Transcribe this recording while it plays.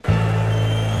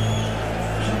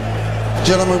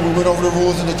Gentlemen, we went over the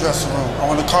rules in the dressing room. I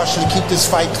want to caution you to keep this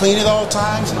fight clean at all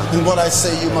times, and what I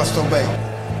say you must obey.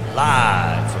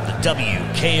 Live from the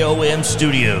WKOM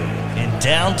studio in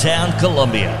downtown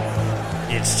Columbia,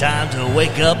 it's time to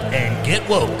wake up and get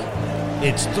woke.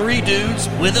 It's Three Dudes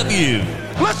with a View.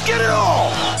 Let's get it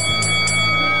all!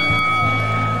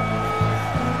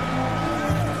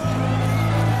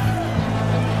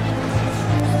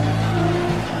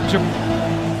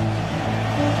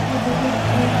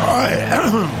 All right.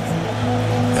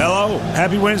 Hello.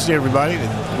 Happy Wednesday, everybody.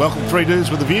 Welcome to Three Dudes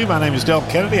with a View. My name is Del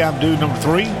Kennedy. I'm dude number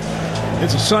 3.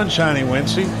 It's a sunshiny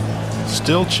Wednesday.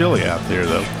 Still chilly out there,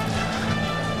 though.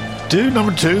 Dude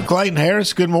number 2, Clayton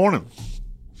Harris. Good morning.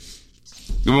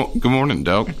 Good morning,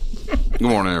 Del. Good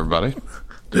morning, everybody.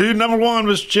 Dude number 1,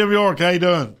 Mr. Jim York. How you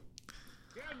doing?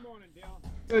 Good morning, Del.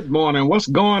 Good morning. What's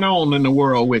going on in the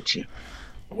world with you?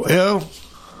 Well,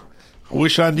 I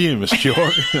wish I knew, Mr.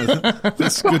 York.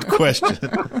 That's a good question.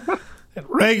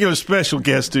 Regular special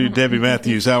guest, dude, Debbie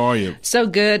Matthews. How are you? So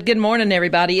good. Good morning,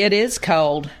 everybody. It is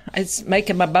cold. It's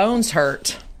making my bones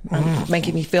hurt.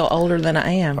 Making me feel older than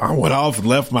I am. I went off and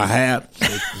left my hat.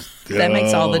 That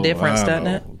makes all the difference, doesn't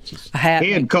it? A hat.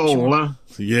 Head cold, huh?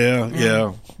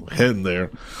 Yeah. Heading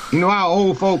there. You know how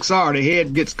old folks are. The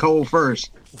head gets cold first.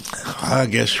 I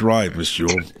guess you're right, Miss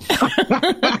York.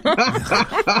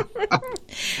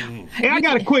 Hey, I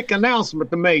got a quick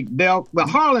announcement to make, Del. The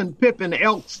Harlan Pippin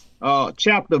Elks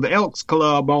chapter of the Elks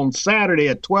Club on Saturday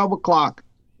at 12 o'clock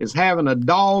is having a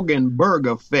dog and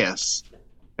burger fest.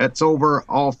 That's over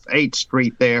off 8th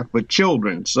Street there for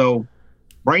children. So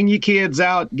bring your kids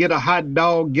out, get a hot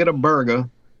dog, get a burger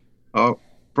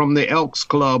from the Elks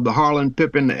Club, the Harlan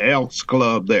Pippin Elks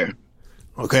Club there.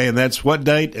 Okay, and that's what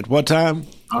date, at what time?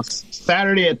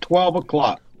 Saturday at 12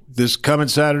 o'clock. This coming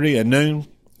Saturday at noon?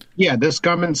 Yeah, this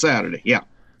coming Saturday, yeah.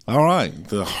 All right,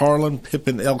 the Harlan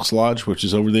Pippin Elks Lodge, which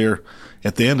is over there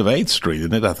at the end of 8th Street,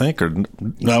 isn't it, I think? Or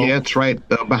no? Yeah, that's right,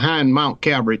 behind Mount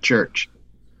Calvary Church.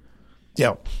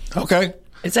 Yeah, okay.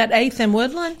 Is that 8th and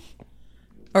Woodland?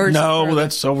 Or no,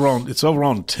 it's over on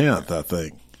 10th, I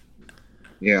think.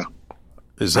 Yeah.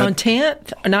 Is that on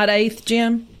 10th? Not 8th,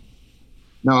 Jim?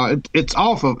 No, it's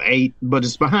off of 8th, but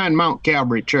it's behind Mount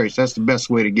Calvary Church. That's the best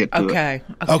way to get to it.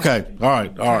 Okay. All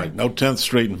right. No 10th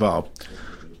Street involved.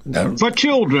 No. For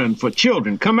children.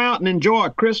 Come out and enjoy a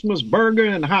Christmas burger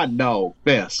and hot dog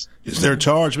fest. Is there a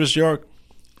charge, Mr. York?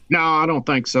 No, I don't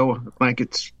think so. I think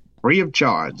it's free of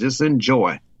charge. Just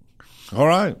enjoy. All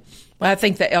right. Well, I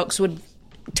think the Elks would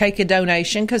take a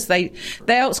donation because the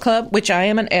Elks Club, which I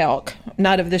am an elk,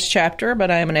 not of this chapter, but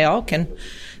I am an elk, and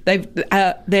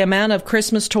the amount of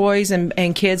Christmas toys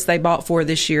and kids they bought for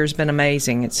this year has been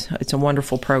amazing. It's a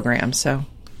wonderful program. So,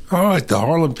 all right, the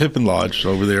Harlan Pippin Lodge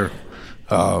over there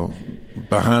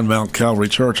behind Mount Calvary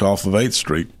Church off of 8th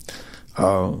Street.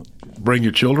 Bring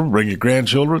your children, bring your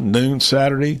grandchildren. Noon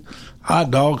Saturday, hot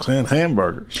dogs and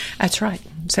hamburgers. That's right.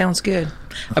 Sounds good.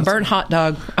 A burnt hot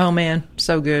dog. Oh man,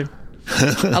 so good.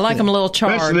 I like them a little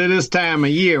charred. Especially this time of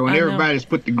year when everybody's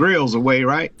put the grills away,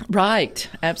 right? Right,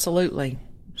 absolutely.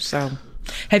 So,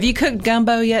 have you cooked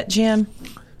gumbo yet, Jim?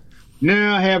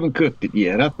 No, I haven't cooked it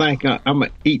yet. I think I'm going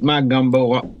to eat my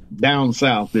gumbo down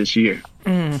south this year.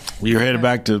 You're headed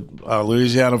back to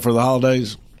Louisiana for the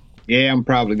holidays? Yeah, I'm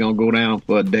probably going to go down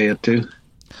for a day or two.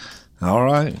 All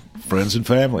right. Friends and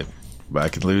family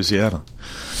back in Louisiana.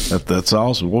 That's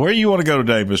awesome. Well, where do you want to go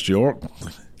today, Mr. York?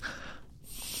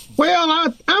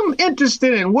 Well, I'm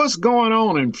interested in what's going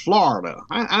on in Florida.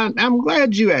 I'm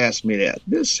glad you asked me that.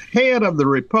 This head of the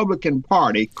Republican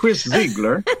Party, Chris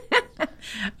Ziegler,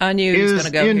 I knew he was going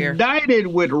to go here. Is indicted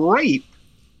with rape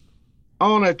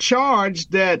on a charge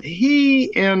that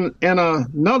he and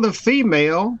another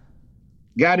female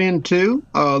got into.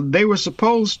 They were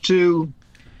supposed to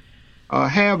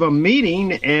have a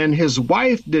meeting, and his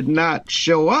wife did not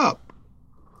show up.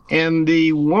 And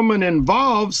the woman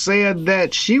involved said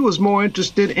that she was more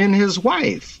interested in his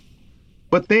wife.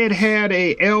 But they had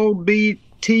a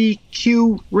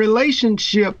LGBTQ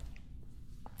relationship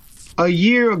a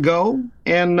year ago,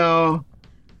 and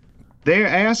they're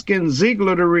asking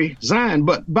Ziegler to resign.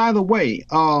 But by the way,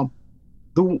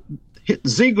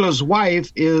 Ziegler's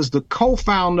wife is the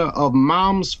co-founder of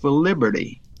Moms for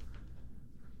Liberty.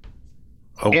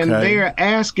 Okay. And they're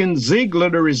asking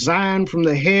Ziegler to resign from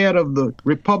the head of the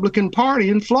Republican Party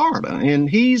in Florida. And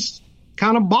he's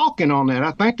kind of balking on that.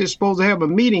 I think they're supposed to have a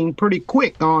meeting pretty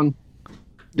quick on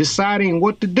deciding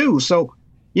what to do. So,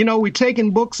 you know, we're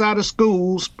taking books out of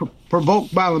schools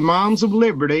provoked by the Moms of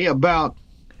Liberty about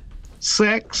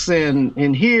sex.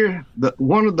 And here,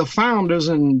 one of the founders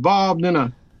involved in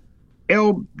a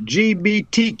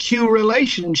LGBTQ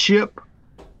relationship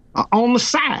on the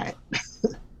side.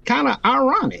 Kind of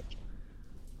ironic.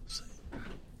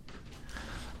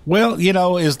 Well,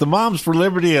 is the Moms for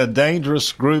Liberty a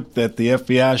dangerous group that the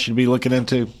FBI should be looking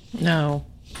into? No.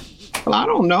 Well, I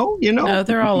don't know. No,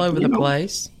 they're all over the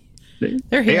place.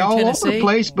 They're here in all Tennessee. over the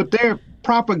place, but their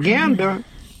propaganda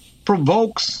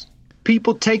provokes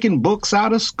people taking books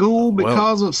out of school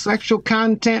because of sexual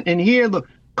content. And here the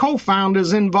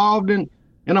co-founders involved in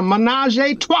a menage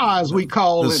a trois, as we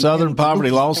call it. The Southern Poverty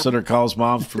Law Center calls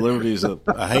Moms for Liberty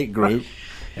a hate group.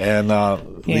 And the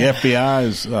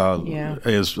FBI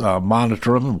is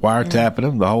monitoring them, wiretapping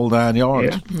them, the whole 9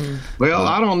 yards. Yeah. Well,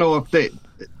 I don't know if they,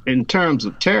 in terms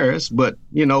of terrorists, but,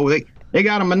 they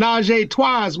got a menage a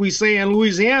trois, as we say in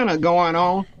Louisiana, going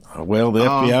on. Well, the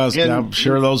FBI's, I'm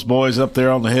sure those boys up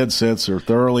there on the headsets are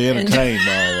thoroughly entertained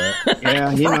by all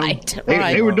that.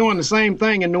 Yeah, they were doing the same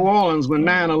thing in New Orleans when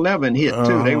 9/11 hit,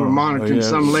 too. They were monitoring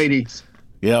some ladies.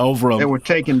 Yeah, they were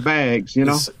taking bags,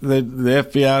 The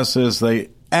FBI says they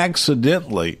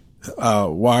accidentally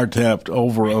wiretapped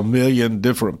over 1 million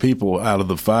different people out of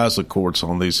the FISA courts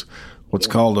on these, what's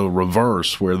called a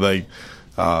reverse, where they're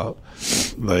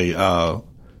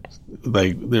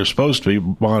supposed to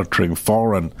be monitoring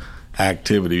foreign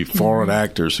activity, foreign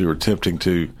actors who are attempting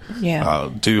to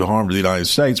do harm to the United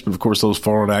States. But of course, those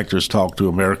foreign actors talk to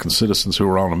American citizens who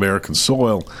are on American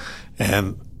soil,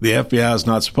 and the FBI is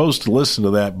not supposed to listen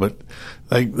to that. But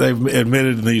they've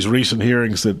admitted in these recent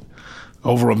hearings that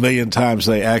over 1 million times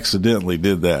they accidentally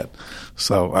did that.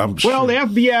 So I'm sure. Well, the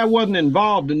FBI wasn't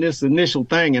involved in this initial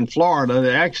thing in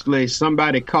Florida. Actually,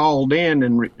 somebody called in,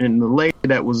 and the lady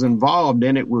that was involved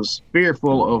in it was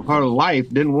fearful of her life,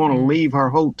 didn't want to leave her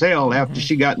hotel after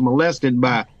she got molested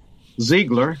by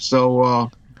Ziegler. So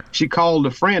she called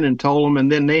a friend and told them,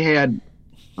 and then they had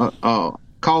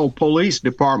called police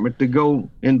department to go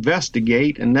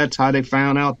investigate, and that's how they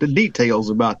found out the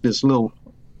details about this little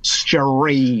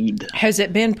charade. Has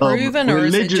it been proven, or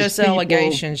is it just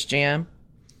allegations, Jim?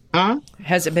 Huh?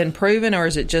 Has it been proven, or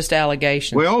is it just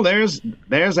allegations? Well, there's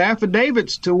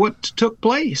affidavits to what took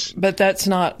place. But that's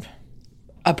not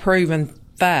a proven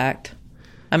fact.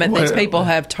 I mean, these people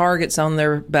have targets on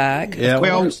their back. Yeah.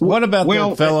 Well, what about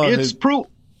the fellow?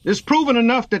 It's proven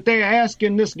enough that they're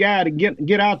asking this guy to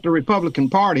get out the Republican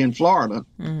Party in Florida.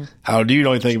 How do you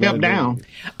know anything about it? Step down.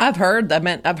 I've heard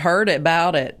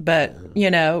about it, but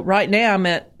right now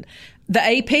the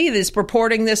AP is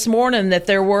reporting this morning that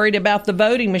they're worried about the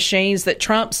voting machines, that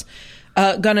Trump's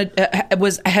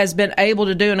has been able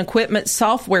to do an equipment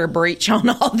software breach on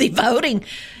all the voting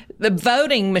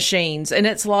machines, and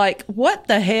it's like, what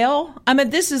the hell? I mean,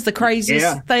 this is the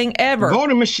craziest thing ever.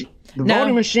 The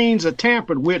voting machines are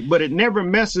tampered with, but it never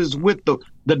messes with the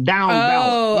down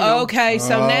ballot. Oh, okay.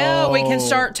 So now we can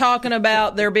start talking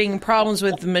about there being problems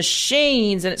with the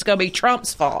machines, and it's going to be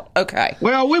Trump's fault. Okay.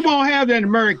 Well, we won't have that in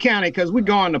Murray County because we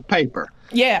go on the paper.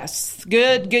 Yes.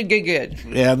 Good.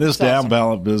 Yeah, this down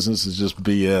ballot business is just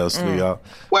BS.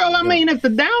 Well, I mean, if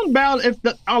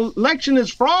the election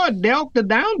is fraud, Delk, the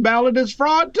down ballot is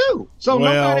fraud too. So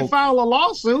nobody filed a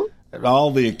lawsuit.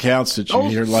 All the accounts that you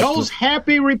hear, like those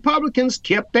happy Republicans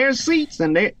kept their seats,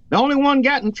 and the only one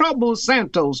got in trouble is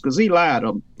Santos because he lied to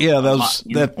them. Yeah,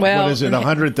 what is it?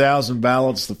 100,000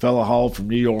 ballots the fellow hauled from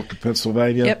New York to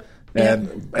Pennsylvania. Yep.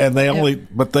 And they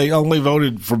only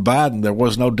voted for Biden. There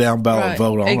was no down ballot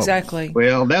vote on him. Exactly.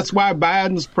 Well, that's why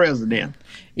Biden's president.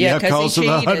 Yeah, because of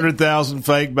the 100,000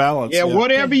 fake ballots. Yeah,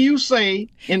 whatever you say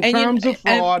in terms of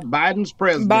fraud, Biden's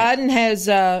president. Biden has,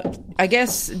 I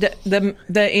guess, the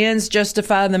ends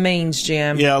justify the means,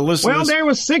 Jim. Yeah, listen. Well, there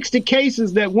were 60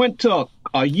 cases that went to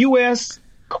a U.S.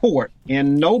 court,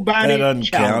 and nobody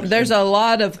challenged. There's a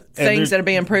lot of things that are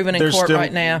being proven in court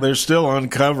right now. They're still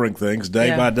uncovering things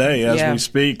day by day as we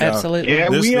speak. Absolutely.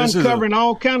 We're uncovering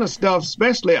all kind of stuff,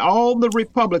 especially all the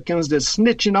Republicans that's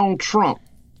snitching on Trump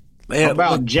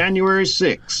about January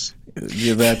 6th.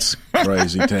 Yeah, that's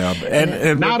crazy town.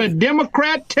 And not a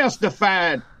Democrat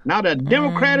testified. Not a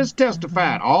Democrat has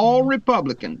testified. All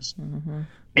Republicans.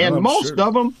 And most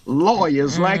of them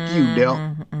lawyers like you,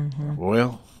 Del.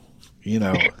 Well,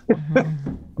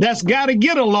 that's got to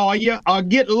get a lawyer or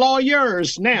get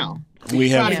lawyers now. We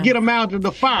have to get them out of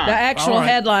the fire. The actual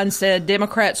headline said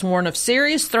Democrats warn of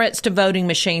serious threats to voting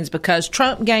machines because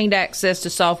Trump gained access to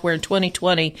software in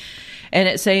 2020. And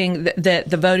it's saying that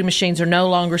the voting machines are no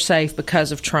longer safe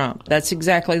because of Trump. That's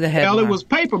exactly the headline. Well, it was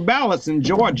paper ballots in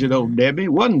Georgia, though, Debbie.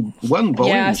 Wasn't voting machines.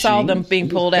 Yeah, I saw them being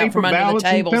pulled out from under the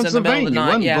tables in the middle of the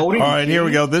night. Yeah. All right, here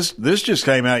we go. This just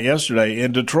came out yesterday.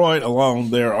 In Detroit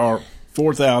alone, there are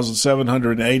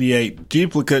 4,788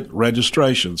 duplicate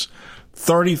registrations.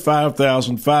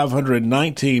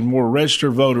 35,519 more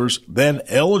registered voters than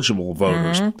eligible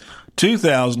voters.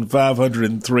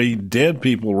 2,503 dead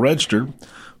people registered.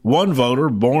 One voter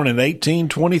born in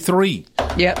 1823.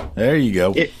 Yep. There you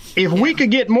go. If we could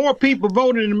get more people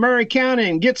voting in Murray County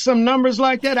and get some numbers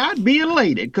like that, I'd be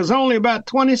elated, because only about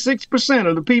 26%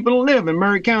 of the people who live in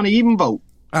Murray County even vote.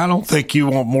 I don't think you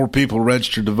want more people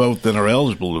registered to vote than are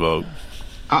eligible to vote.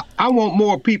 I want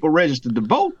more people registered to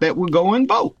vote that will go and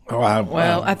vote.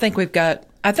 I think we've got,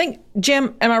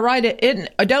 Jim, am I right?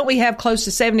 Don't we have close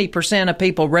to 70% of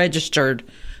people registered,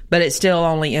 but it still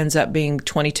only ends up being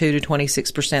 22 to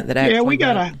 26% that actually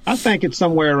vote? I think it's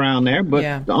somewhere around there,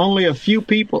 but only a few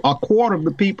people, a quarter of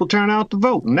the people turn out to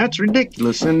vote. And that's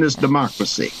ridiculous in this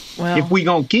democracy. Well, if we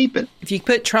going to keep it. If you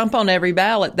put Trump on every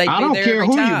ballot, they'd be there every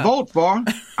time. I don't care who you vote for.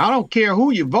 I don't care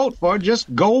who you vote for.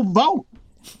 Just go vote.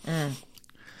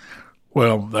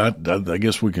 Well, I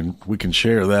guess we can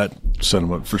share that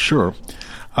sentiment for sure.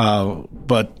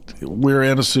 But we're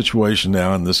in a situation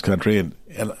now in this country, and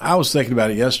I was thinking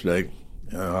about it yesterday.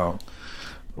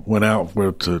 Went out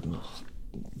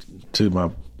to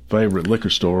my favorite liquor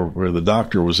store where the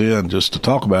doctor was in just to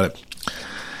talk about it.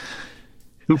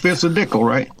 Who fits a nickel,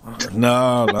 right?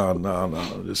 No.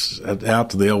 Just out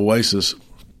to the Oasis.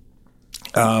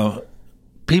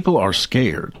 People are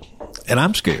scared, and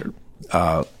I'm scared.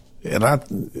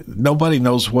 Nobody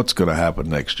knows what's going to happen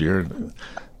next year.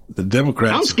 The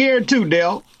Democrats. I'm scared too,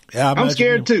 Del. Yeah, I'm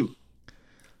scared too.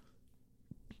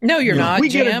 No, you're not. If we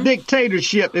Jim. get a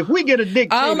dictatorship,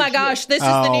 oh my gosh, this is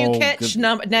the new catch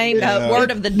word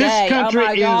of the day.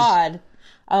 God.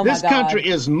 This country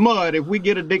is mud if we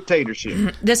get a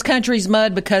dictatorship. This country's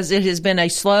mud because it has been a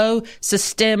slow,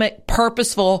 systemic,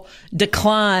 purposeful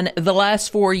decline the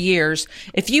last 4 years.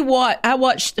 I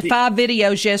watched 5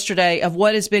 videos yesterday of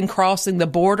what has been crossing the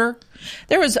border.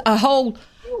 There was a whole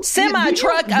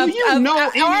semi-truck of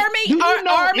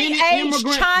army-aged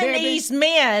Chinese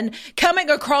men coming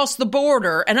across the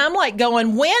border. And I'm like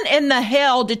going, when in the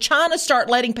hell did China start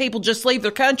letting people just leave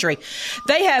their country?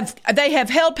 They have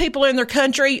held people in their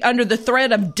country under the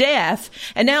threat of death.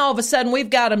 And now all of a sudden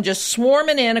we've got them just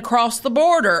swarming in across the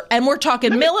border. And we're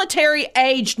talking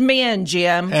military-aged men,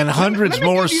 Jim. And hundreds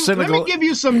more cynical. Let me give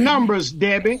you some numbers,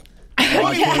 Debbie.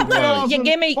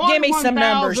 Give me some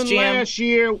numbers, Jim. Last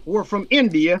year were from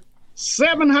India.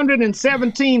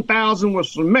 717,000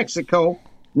 was from Mexico.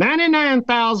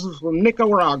 99,000 from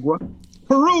Nicaragua.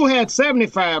 Peru had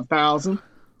 75,000.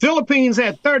 Philippines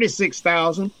had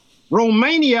 36,000.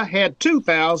 Romania had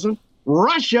 2,000.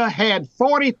 Russia had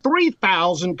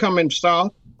 43,000 coming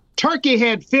south. Turkey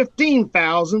had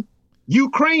 15,000.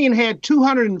 Ukraine had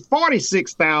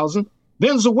 246,000.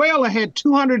 Venezuela had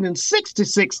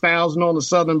 266,000 on the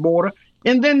southern border.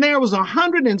 And then there was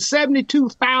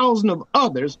 172,000 of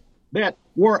others that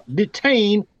were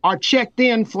detained or checked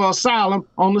in for asylum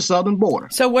on the southern border.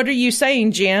 So what are you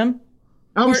saying, Jim?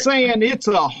 I'm saying it's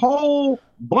a whole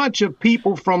bunch of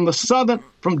people from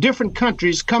different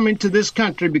countries coming to this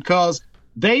country because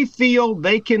they feel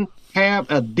they can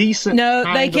have a decent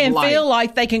they can feel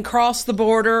like they can cross the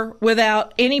border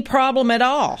without any problem at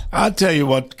all. I'll tell you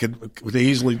what could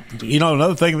easily,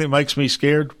 another thing that makes me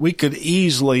scared, we could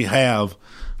easily have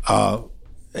a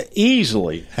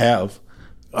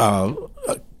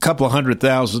couple of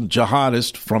 100,000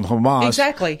 jihadists from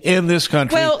Hamas in this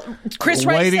country. Well, Chris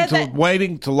Wray said that.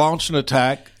 Waiting to launch an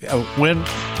attack when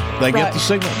they get the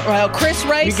signal. Well, Chris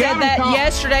Wray said that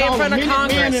yesterday in front of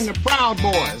Congress. Minutemen and the Proud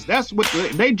Boys. That's what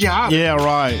they jihadists. Yeah,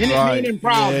 right. Minutemen and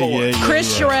Proud Boys.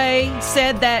 Chris Wray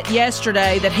said that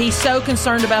yesterday, that he's so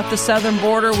concerned about the southern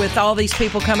border with all these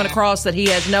people coming across that he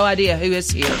has no idea who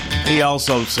is here. He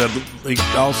also said he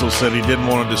didn't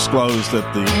want to disclose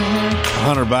that the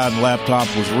Hunter Biden laptop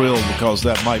was real because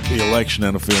that might be election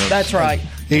interference. That's right.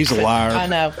 He's a liar. I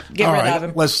know. Get rid of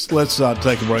him. Let's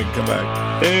take a break and come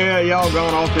back. Yeah, y'all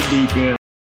going off the deep end.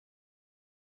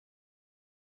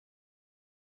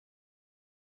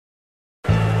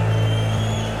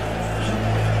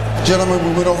 Gentlemen,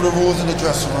 we went over the rules in the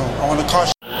dressing room. I want to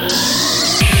caution.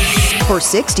 For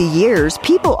 60 years,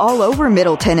 people all over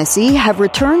Middle Tennessee have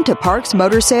returned to Parks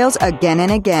Motor Sales again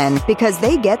and again because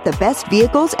they get the best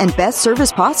vehicles and best service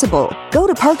possible. Go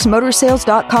to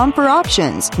parksmotorsales.com for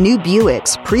options. New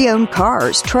Buicks, pre-owned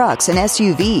cars, trucks, and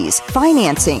SUVs,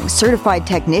 financing, certified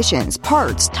technicians,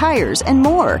 parts, tires, and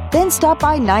more. Then stop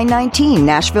by 919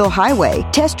 Nashville Highway.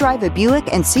 Test drive a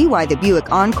Buick and see why the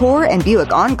Buick Encore and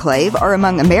Buick Enclave are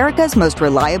among America's most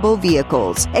reliable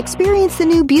vehicles. Experience the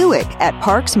new Buick at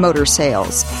Parks Motor Sales.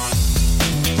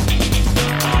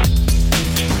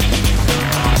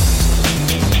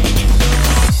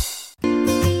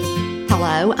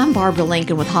 Hello, Hello, I'm Barbara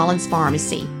Lincoln with Hollins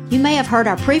Pharmacy. You may have heard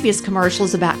our previous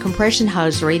commercials about compression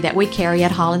hosiery that we carry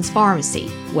at Hollins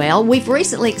Pharmacy. Well, we've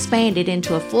recently expanded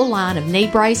into a full line of knee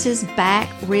braces, back,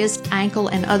 wrist, ankle,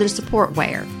 and other support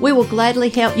wear. We will gladly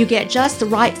help you get just the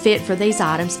right fit for these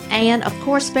items and, of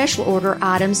course, special order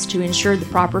items to ensure the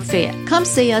proper fit. Come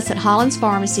see us at Hollins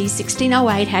Pharmacy,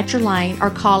 1608 Hatcher Lane, or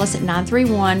call us at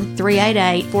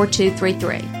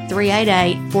 931-388-4233.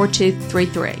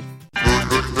 388-4233.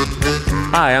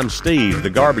 Hi, I'm Steve, the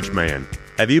garbage man.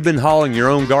 Have you been hauling your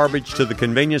own garbage to the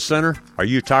convenience center? Are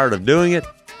you tired of doing it?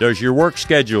 Does your work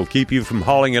schedule keep you from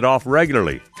hauling it off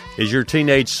regularly? Is your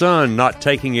teenage son not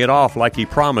taking it off like he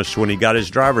promised when he got his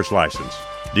driver's license?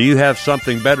 Do you have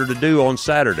something better to do on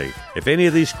Saturday? If any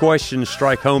of these questions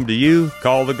strike home to you,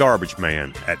 call the garbage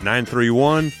man at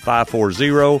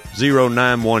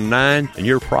 931-540-0919 and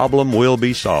your problem will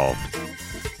be solved.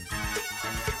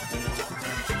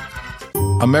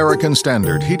 American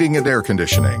Standard Heating and Air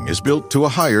Conditioning is built to a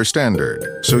higher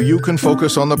standard, so you can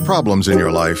focus on the problems in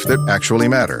your life that actually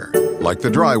matter, like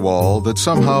the drywall that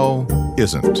somehow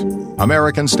isn't.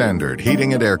 American Standard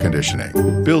Heating and Air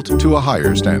Conditioning, built to a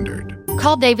higher standard.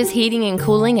 Call Davis Heating and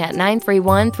Cooling at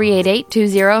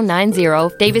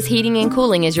 931-388-2090. Davis Heating and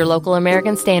Cooling is your local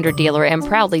American Standard dealer and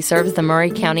proudly serves the Murray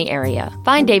County area.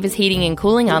 Find Davis Heating and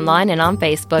Cooling online and on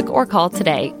Facebook or call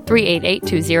today,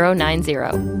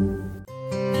 388-2090.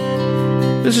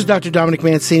 This is Dr. Dominic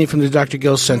Mancini from the Dr.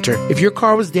 Gill Center. If your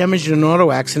car was damaged in an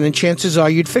auto accident, chances are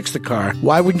you'd fix the car.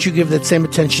 Why wouldn't you give that same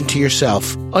attention to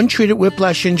yourself? Untreated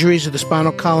whiplash injuries of the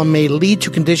spinal column may lead to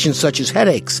conditions such as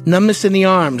headaches, numbness in the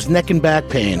arms, neck and back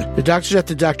pain. The doctors at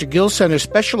the Dr. Gill Center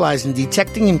specialize in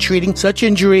detecting and treating such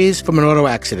injuries from an auto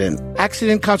accident.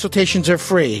 Accident consultations are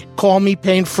free. Call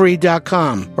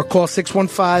mepainfree.com or call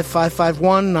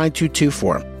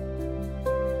 615-551-9224.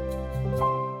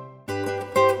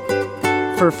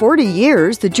 For 40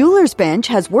 years, the Jewelers Bench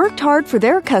has worked hard for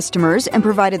their customers and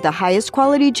provided the highest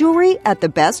quality jewelry at the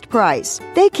best price.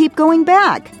 They keep going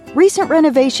back. Recent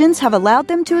renovations have allowed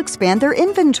them to expand their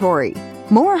inventory.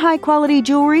 More high-quality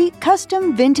jewelry,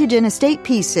 custom, vintage, and estate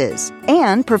pieces,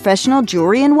 and professional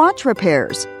jewelry and watch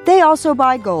repairs. They also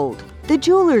buy gold. The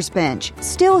Jewelers Bench.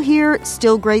 Still here,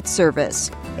 still great service.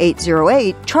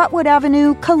 808 Trotwood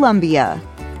Avenue, Columbia.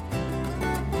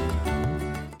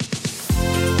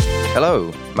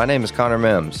 Hello, my name is Connor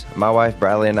Mims. My wife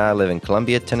Bradley and I live in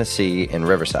Columbia, Tennessee in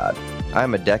Riverside. I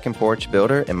am a deck and porch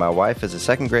builder and my wife is a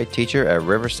second grade teacher at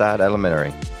Riverside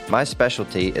Elementary. My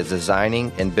specialty is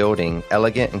designing and building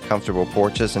elegant and comfortable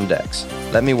porches and decks.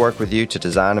 Let me work with you to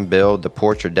design and build the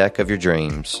porch or deck of your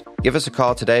dreams. Give us a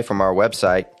call today from our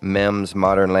website,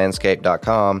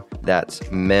 mimsmodernlandscape.com. That's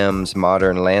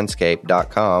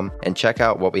mimsmodernlandscape.com and check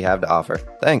out what we have to offer.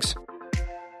 Thanks.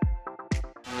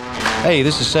 Hey,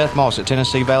 this is Seth Moss at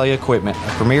Tennessee Valley Equipment, a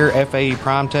premier FAE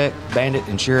PrimeTech, Bandit,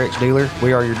 and Surex dealer.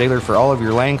 We are your dealer for all of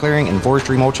your land clearing and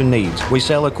forestry mulching needs. We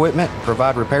sell equipment,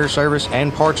 provide repair service,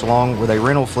 and parts along with a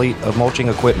rental fleet of mulching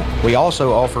equipment. We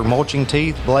also offer mulching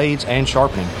teeth, blades, and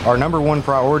sharpening. Our number one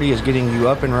priority is getting you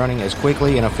up and running as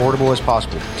quickly and affordable as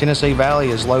possible. Tennessee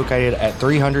Valley is located at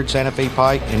 300 Santa Fe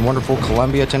Pike in wonderful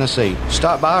Columbia, Tennessee.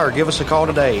 Stop by or give us a call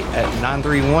today at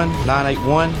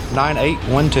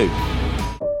 931-981-9812.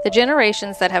 The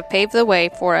generations that have paved the way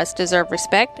for us deserve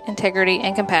respect, integrity,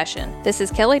 and compassion. This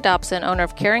is Kelly Dobson, owner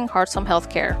of Caring Hearts Home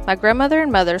Healthcare. My grandmother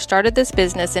and mother started this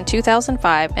business in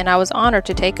 2005, and I was honored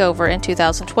to take over in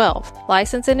 2012.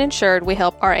 Licensed and insured, we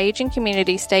help our aging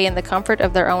community stay in the comfort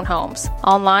of their own homes.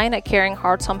 Online at Caring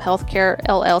Hearts Home Healthcare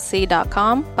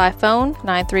LLC.com, by phone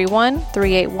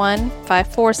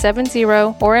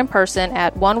 931-381-5470, or in person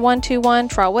at 1121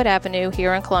 Trotwood Avenue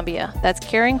here in Columbia. That's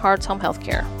Caring Hearts Home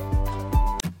Healthcare.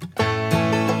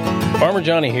 Farmer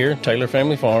Johnny here, Taylor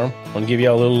Family Farm. I want to give you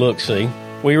all a little look-see.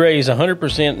 We raise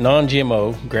 100%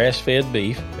 non-GMO, grass-fed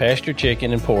beef, pasture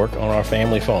chicken, and pork on our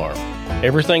family farm.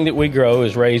 Everything that we grow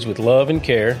is raised with love and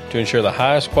care to ensure the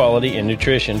highest quality and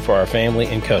nutrition for our family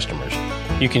and customers.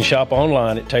 You can shop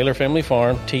online at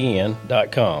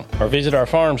TaylorFamilyFarmTN.com or visit our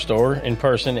farm store in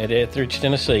person at Etheridge,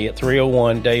 Tennessee at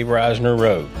 301 Dave Reisner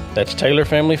Road. That's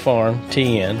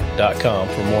TaylorFamilyFarmTN.com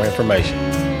for more information.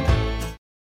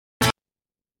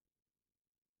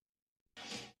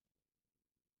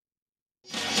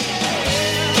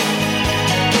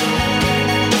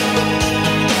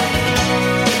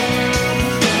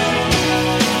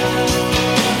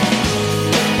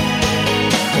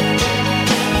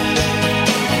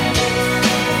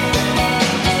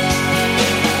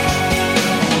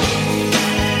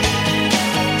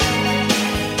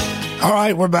 All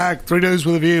right, we're back. 3 Dudes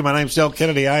with a View. My name's Del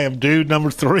Kennedy. I am dude number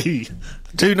 3.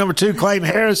 Dude number 2, Clayton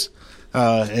Harris.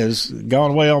 has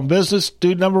gone away on business.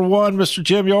 Dude number one, Mr.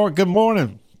 Jim York, good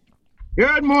morning.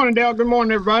 Good morning, Dale. Good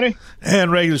morning, everybody.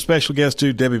 And regular special guest,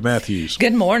 dude, Debbie Matthews.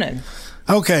 Good morning.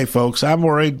 Okay, folks, I'm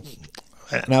worried,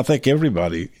 and I think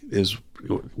everybody is.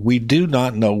 We do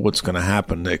not know what's going to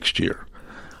happen next year.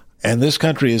 And this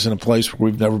country is in a place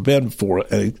where we've never been before.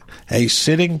 A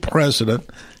sitting president,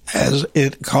 as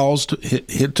it calls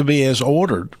it to be as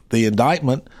ordered, the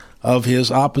indictment of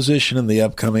his opposition in the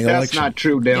upcoming election. That's not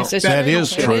true, Dale. That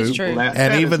is true.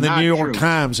 And even the New York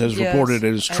Times has reported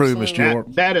it as true, Mr. York.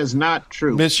 That is not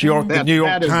true. Miss York, the New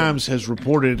York Times has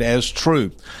reported it as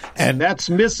true. And that's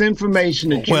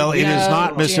misinformation. It is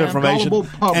not misinformation.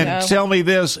 And tell me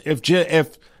this, if Joe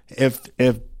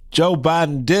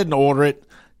Biden didn't order it,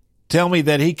 tell me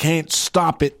that he can't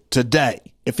stop it today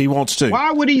if he wants to.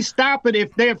 Why would he stop it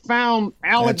if they found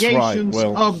allegations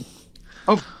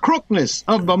of crookedness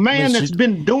of a man that's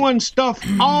been doing stuff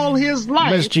all his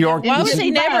life? Mr. York, why was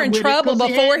he never in trouble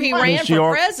before he ran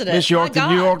for president? Ms. York, the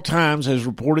New York Times has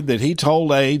reported that he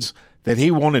told aides that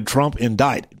he wanted Trump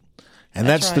indicted. And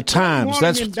that's the Times.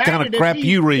 That's the kind of crap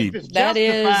you read. That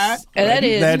is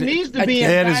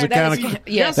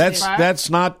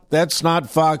that's not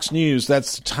Fox News.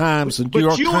 That's the Times. The New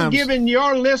York Times. But you're giving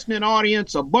your listening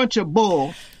audience a bunch of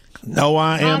bull. No,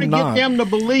 I am not. Trying to get them to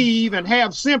believe and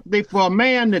have sympathy for a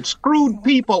man that screwed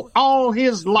people all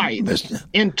his life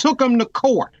and took them to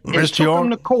court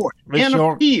and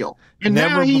appeal. And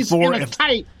now he's in a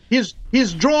tight.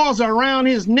 His drawers are around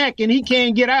his neck and he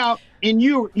can't get out. And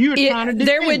you're trying to defend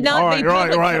there would not be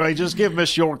right. Just give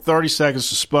Miss York 30 seconds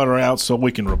to sputter out so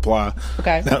we can reply.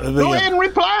 Okay. Go ahead and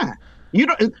reply. You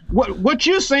don't, what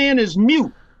you're saying is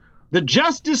mute. The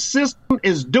justice system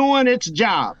is doing its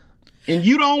job, and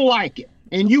you don't like it,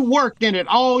 and you worked in it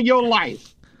all your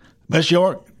life. Miss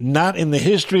York, not in the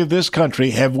history of this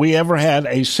country have we ever had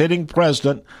a sitting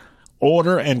president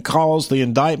order and cause the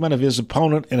indictment of his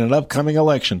opponent in an upcoming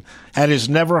election. That has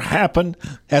never happened.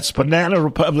 That's banana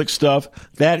republic stuff.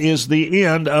 That is the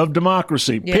end of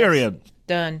democracy, period.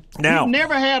 Done. Now, you've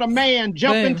never had a man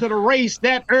jump into the race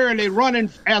that early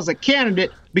running as a candidate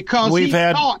because he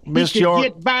thought he could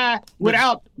get by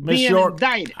without being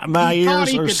indicted. My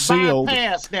ears are sealed.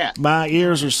 My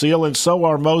ears are sealed, and so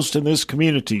are most in this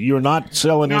community. You're not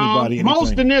selling anybody anything.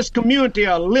 Most in this community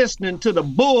are listening to the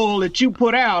bull that you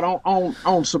put out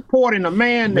on supporting a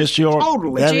man that's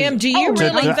totally. Jim, do you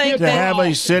really think to have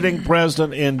a sitting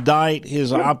president indict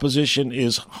his opposition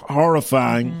is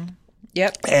horrifying? Mm-hmm.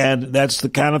 Yep. And that's the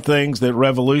kind of things that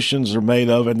revolutions are made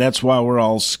of, and that's why we're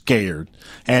all scared.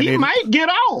 And he might get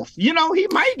off. He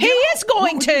might get off. Is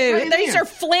going to. These are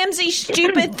flimsy,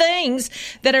 stupid things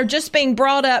that are just being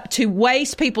brought up to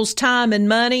waste people's time and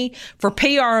money for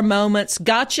PR moments,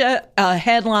 gotcha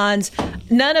headlines.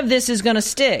 None of this is going to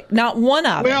stick. Not one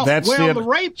of them. The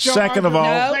rape charge.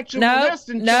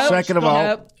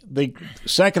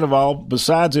 Second of all,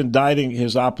 besides indicting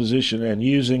his opposition and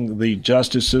using the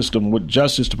justice system, with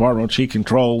Justice Department, which he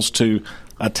controls, to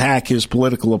attack his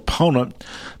political opponent,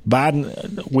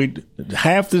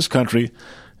 half this country.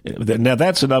 Now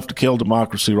that's enough to kill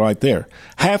democracy right there.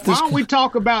 Why don't we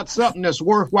talk about something that's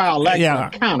worthwhile, like the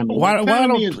economy?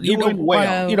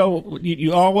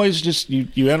 You always just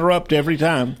you interrupt every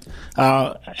time.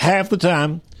 Half the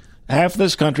time, half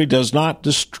this country does not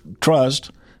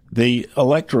trust the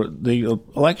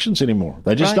elections anymore.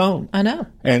 They just don't. I know.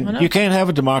 And you can't have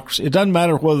a democracy. It doesn't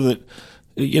matter whether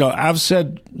I've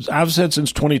said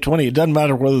since 2020, it doesn't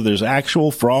matter whether there's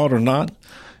actual fraud or not.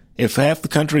 If half the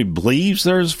country believes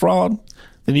there's fraud,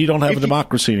 then you don't have a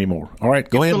democracy anymore. All right,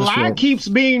 go ahead. The lie keeps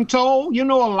being told.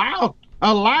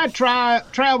 A lie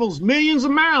travels millions of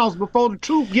miles before the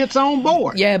truth gets on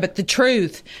board. Yeah, but the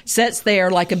truth sits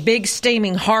there like a big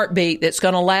steaming heartbeat that's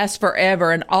going to last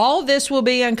forever, and all this will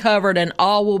be uncovered and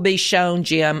all will be shown,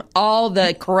 Jim. All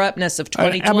the corruptness of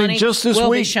 2020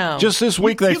 will be shown. Just this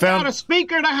week they found a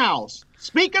Speaker of the House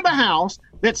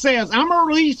that says, I'm going to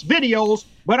release videos,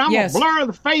 but I'm going to blur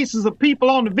the faces of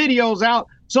people on the videos out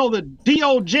so the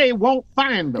DOJ won't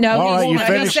find them. No, all right, you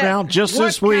finished now? Just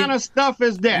this week. What kind of stuff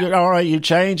is that? All right, you're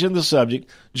changing the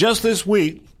subject. Just this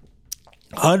week,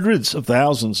 hundreds of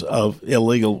thousands of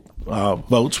illegal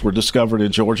votes were discovered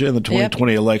in Georgia in the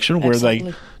 2020 election, where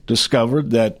they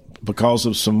discovered that because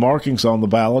of some markings on the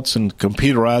ballots and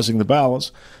computerizing the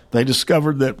ballots, they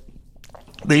discovered that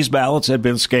these ballots had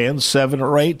been scanned 7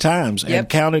 or 8 times and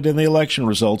counted in the election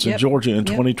results in Georgia in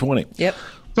 2020. Yep.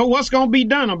 So what's going to be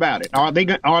done about it? Are they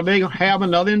going to have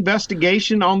another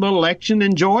investigation on the election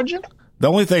in Georgia? The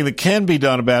only thing that can be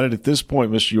done about it at this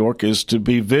point, Mr. York, is to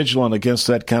be vigilant against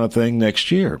that kind of thing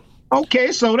next year.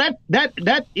 Okay, so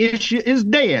that issue is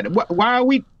dead. Why are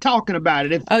we talking about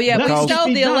it? We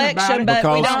stole the election, but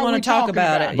we don't want to talk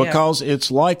about it. Because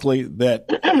it's likely that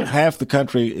half the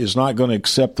country is not going to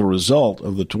accept the result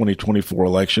of the 2024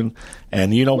 election.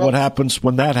 And you know what happens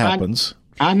when that happens?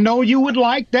 I know you would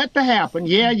like that to happen.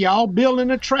 Yeah, y'all building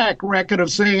a track record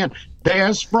of saying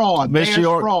there's fraud, Mr.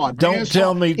 York, fraud. Don't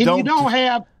tell me. And you don't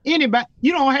have anybody.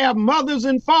 You don't have mothers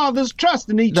and fathers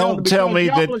trusting each other. Don't tell me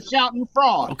y'all are shouting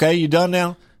fraud. Okay, you done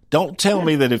now? Don't tell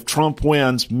me that if Trump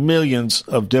wins, millions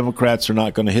of Democrats are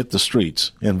not going to hit the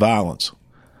streets in violence.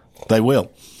 They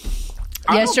will.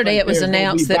 Yesterday, it was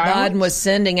announced that Biden was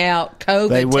sending out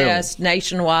COVID tests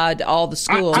nationwide to all the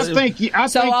schools.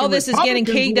 So all this is getting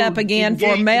keyed up again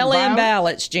for mail-in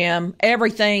ballots, Jim.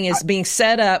 Everything is being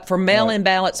set up for mail-in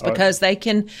ballots because they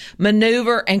can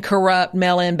maneuver and corrupt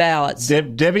mail-in ballots.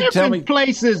 Debbie, tell me.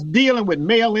 Places dealing with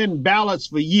mail-in ballots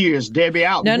for years, Debbie,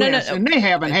 out west, and they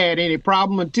haven't had any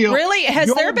problem until. Really?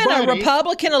 Has there been a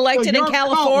Republican elected in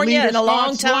California in a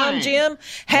long time, Jim?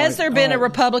 Has there been a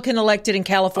Republican elected in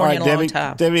California in a long time?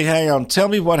 Debbie, hang on. Tell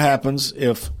me what happens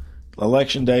if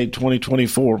Election Day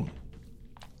 2024,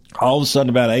 all of a sudden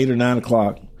about 8 or 9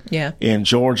 o'clock in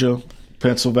Georgia,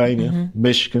 Pennsylvania,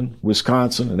 Michigan,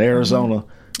 Wisconsin, and Arizona,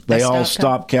 they all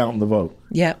stop counting the vote.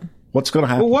 Yep. What's going to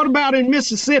happen? Well, what about in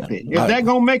Mississippi? Is that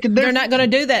going to make a difference? They're not going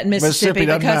to do that in Mississippi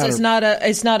because it's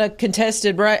not a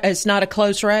contested race. It's not a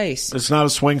close race. It's not a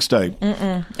swing state.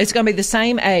 It's going to be the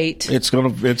same 8. It's going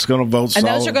to vote. And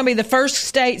those are going to be the first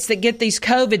states that get these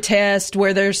COVID tests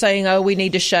where they're saying, "Oh, we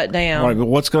need to shut down." All right, but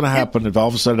what's going to happen if all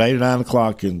of a sudden 8 or 9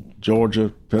 o'clock in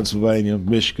Georgia, Pennsylvania,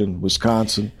 Michigan,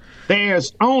 Wisconsin?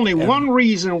 There's only one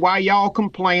reason why y'all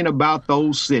complain about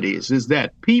those cities is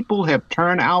that people have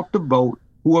turned out to vote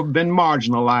who have been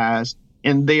marginalized,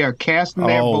 and they are casting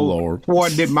their vote for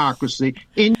democracy,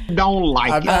 and you don't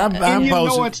like it. I'm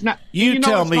know it's not. You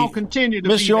tell me, continue to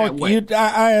Ms. be York. that way.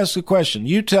 I ask a question.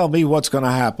 You tell me what's going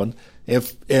to happen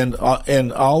if in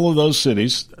all of those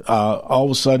cities, all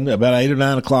of a sudden about 8 or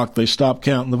 9 o'clock, they stop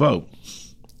counting the vote.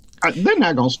 They're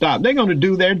not going to stop. They're going to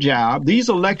do their job. These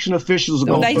election officials are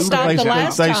going to do their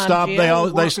job.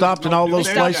 They stopped in all those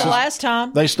places. Last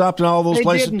time. They stopped in all those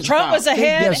places. Trump was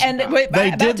ahead, and they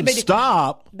didn't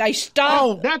stop. They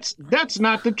stopped. Oh, that's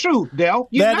not the truth, Del.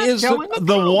 That is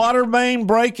the water main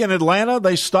break in Atlanta.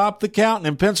 They stopped the counting.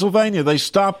 In Pennsylvania, they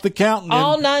stopped the counting.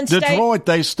 All in 9 states. Detroit,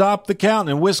 they stopped the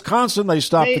counting. In Wisconsin, they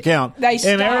stopped the count.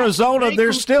 In Arizona,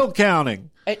 they're still counting.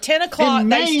 At 10 o'clock, in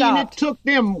they Maine, stopped. It took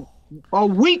them a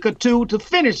week or two to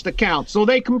finish the count. So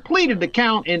they completed the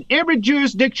count in every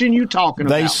jurisdiction you're talking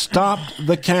about. They stopped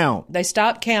the count. They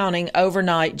stopped counting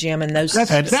overnight, Jim, in those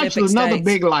specific That's another states.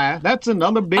 big lie. That's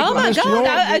another big lie. Oh, my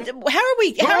God. How are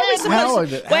we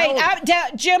supposed to...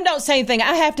 Wait, Jim, don't say anything.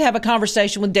 I have to have a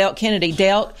conversation with Delk Kennedy.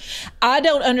 Delk, I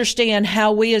don't understand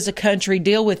how we as a country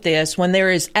deal with this when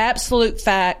there is absolute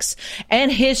facts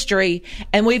and history,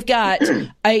 and we've got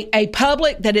a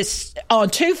public that is on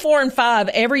 2, 4, and 5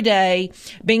 every day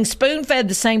being spoon-fed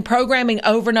the same programming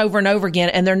over and over and over again,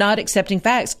 and they're not accepting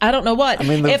facts. I don't know what. I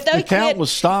mean, the count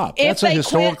was stopped. That's a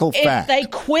historical fact. If they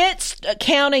quit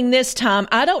counting this time,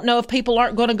 I don't know if people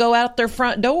aren't going to go out their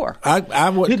front door.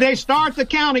 Did they start the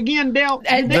count again, Del?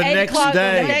 At the next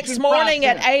day. The next morning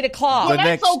at 8 o'clock. Well,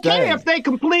 that's okay if they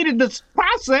completed this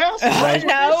process.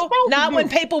 No, not when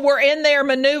people were in there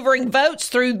maneuvering votes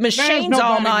through machines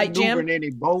all night, Jim.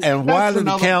 And why did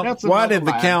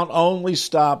the count only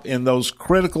stop in those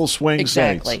critical swing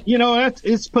states? You know,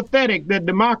 it's pathetic that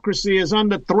democracy is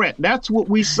under threat. That's what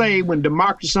we say when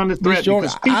democracy is under threat.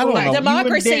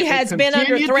 Democracy has been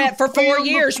under threat for 4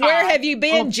 years. Where have you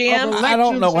been, Jim? I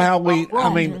don't know how we.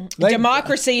 I mean,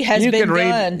 democracy has been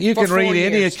done. You can read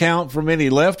any account from any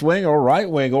left wing or right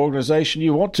wing organization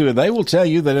you want to, and they will tell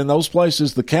you that in those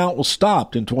places the count was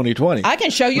stopped in 2020. I can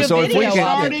show you a video. Did they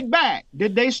start it back?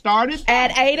 Did they start it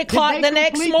at 8 o'clock the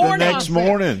next morning? The next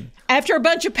morning. After a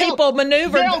bunch of people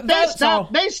maneuvered votes.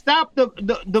 They stopped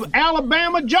the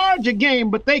Alabama-Georgia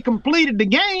game, but they completed the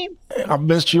game.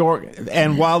 Mr. York,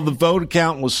 and while the vote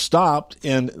count was stopped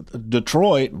in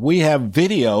Detroit, we have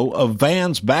video of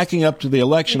vans backing up to the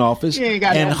election office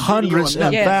and hundreds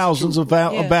and thousands of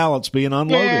ballots being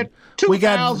unloaded.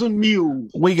 2,000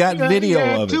 mules. We got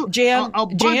video of it. Jim, a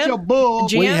bunch of bull.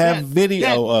 We have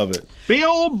video of it.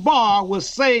 Bill Barr was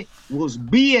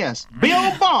BS.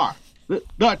 Bill Barr.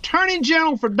 The Attorney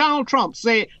General for Donald Trump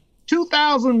said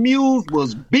 2,000 mules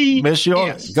was BS. Miss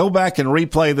York, go back and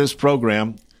replay this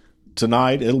program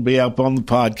tonight. It'll be up on the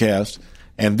podcast.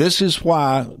 And this is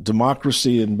why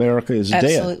democracy in America is dead.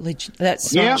 Absolutely.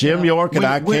 That's Jim York and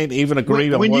I can't even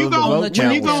agree on whether the vote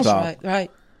count was stopped.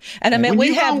 Right. And I mean, When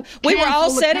we were all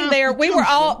cancel the sitting there.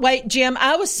 Constitution- Wait, Jim,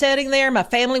 I was sitting there. My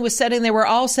family was sitting there. We're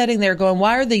all sitting there going,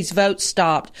 why are these votes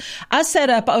stopped? I sat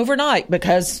up overnight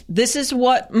because this is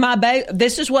what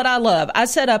this is what I love. I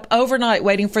sat up overnight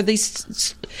waiting for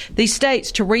these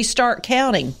states to restart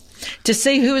counting to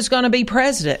see who is going to be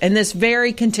president in this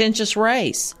very contentious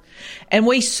race. And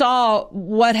we saw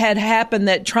what had happened,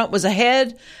 that Trump was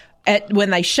ahead when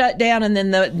they shut down, and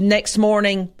then the next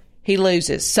morning he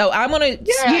loses. So I'm going to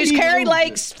use Carrie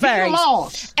Lake's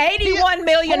phrase. 81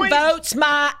 million votes,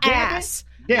 my ass.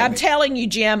 I'm telling you,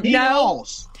 Jim. No.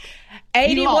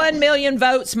 81 million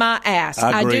votes, my ass.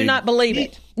 I do not believe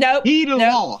it. Nope. He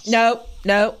lost.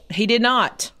 No, he did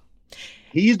not.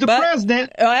 He's the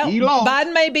president. Well, he lost.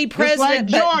 Biden may be president.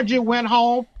 Just like Georgia went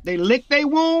home. They licked their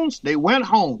wounds. They went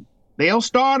home. They'll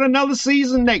start another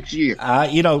season next year.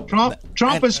 Trump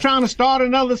is trying to start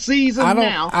another season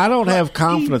now. I don't have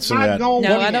confidence in that. No,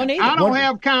 I don't either. I don't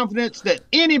have confidence that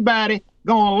anybody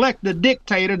going to elect a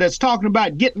dictator that's talking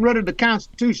about getting rid of the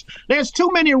Constitution. There's too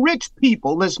many rich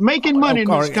people that's making money in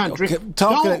this country.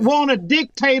 Don't want a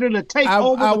dictator to take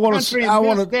over the country and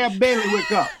mess their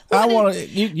bailiwick up. I want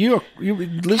to.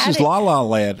 This is La La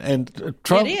Land, and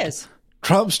Trump. It is.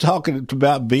 Trump's talking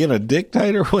about being a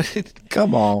dictator.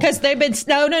 Come on. Because they've been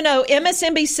no.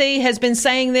 MSNBC has been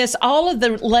saying this. All of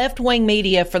the left-wing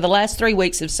media for the last 3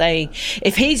 weeks have saying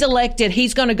if he's elected,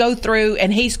 he's going to go through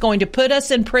and he's going to put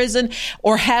us in prison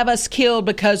or have us killed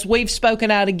because we've spoken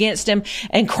out against him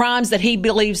and crimes that he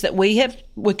believes that we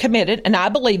committed. And I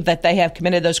believe that they have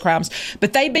committed those crimes.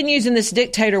 But they've been using this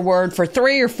dictator word for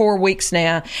 3 or 4 weeks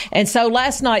now. And so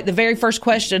last night, the very first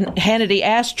question Hannity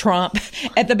asked Trump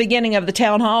at the beginning of the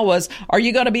town hall was, are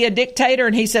you going to be a dictator?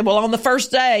 And he said, well, on the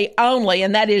first day only,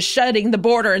 and that is shutting the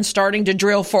border and starting to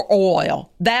drill for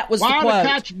oil. That was the quote. Why are the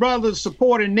Koch brothers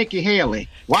supporting Nikki Haley?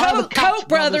 Why are the Koch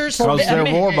brothers? Because they're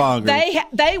warmongers.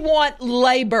 They want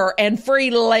labor and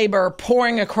free labor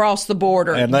pouring across the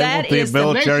border. And they want the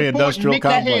military-industrial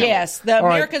complex. Yes, the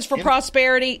Americans for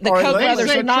Prosperity, the Koch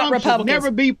brothers are not Republicans.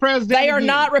 Never be president. They are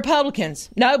not Republicans.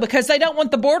 No, because they don't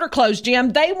want the border closed, Jim.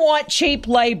 They want cheap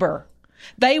labor.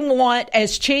 They want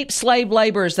as cheap slave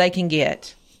labor as they can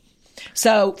get.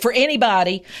 So for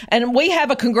anybody, and we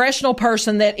have a congressional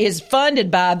person that is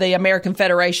funded by the American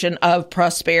Federation of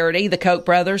Prosperity, the Koch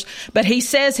brothers, but he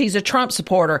says he's a Trump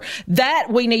supporter. That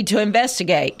we need to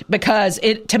investigate because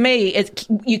to me,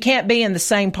 you can't be in the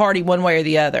same party one way or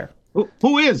the other.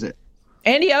 Who is it?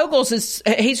 Andy Ogles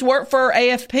he's worked for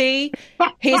AFP.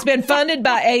 He's been funded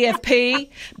by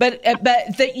AFP, but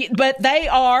they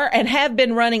are and have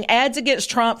been running ads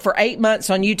against Trump for 8 months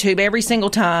on YouTube every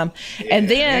single time. And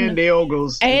then Andy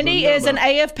Ogles. Andy is an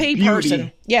AFP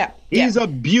person. Yeah. He's a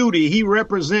beauty. He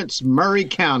represents Murray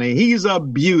County. He's a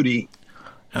beauty.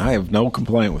 I have no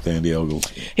complaint with Andy Ogles.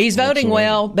 He's voting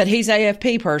well, but he's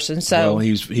AFP person. So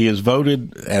he has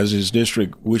voted as his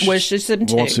district wants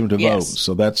him to vote.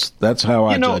 So that's how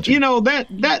I judge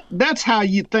it. That's how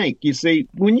you think. You see,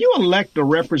 when you elect a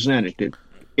representative,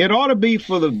 it ought to be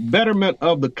for the betterment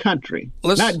of the country,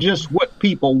 not just what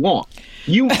people want.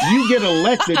 You get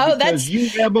elected because you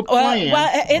have a plan.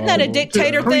 Well, isn't that a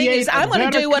dictator thing? I'm going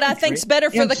to do what I think's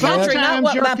better for the country, not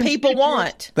what my people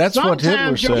want. That's what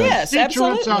Hitler said. Yes,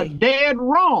 absolutely. Are dead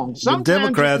wrong. The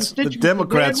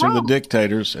Democrats are the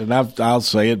dictators, and I'll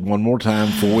say it one more time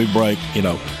before we break.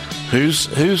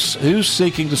 Who's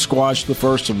seeking to squash the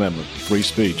First Amendment, free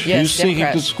speech? Yes, who's seeking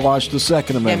to squash the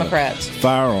Second Amendment, Democrats,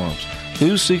 firearms?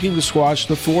 Who's seeking to squash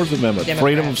the Fourth Amendment,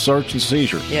 freedom of search and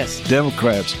seizure? Yes,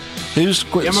 Democrats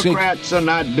are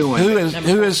not doing it.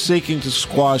 Who is seeking to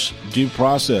squash due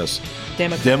process?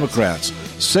 Democrats.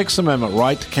 Sixth Amendment,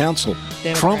 right to counsel.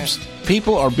 Trump's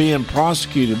people are being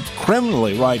prosecuted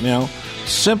criminally right now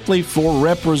simply for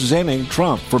representing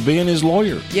Trump, for being his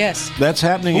lawyer. Yes. That's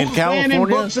happening in California. Banning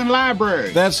books and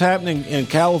libraries? That's happening in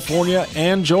California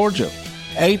and Georgia.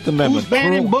 Eighth Amendment. Who's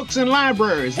banning books and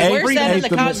libraries? Where's that in the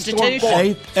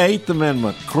Constitution? Eighth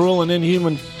Amendment, cruel and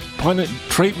inhuman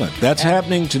treatment. That's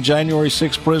happening to January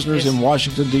 6 prisoners in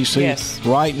Washington, D.C.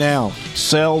 right now.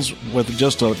 Cells with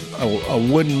just a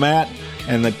wooden mat,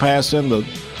 and they pass in the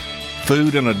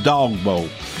food in a dog bowl.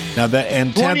 Now that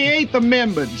 28th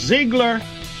Amendment, Ziegler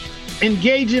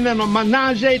engaging in a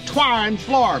menage a trois in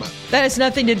Florida. That has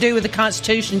nothing to do with the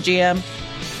Constitution, Jim.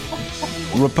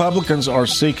 Republicans are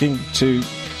seeking to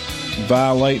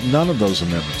violate none of those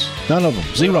amendments. None of them.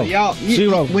 Zero.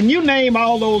 Zero. When you name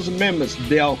all those amendments,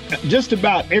 Del, just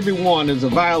about every one is a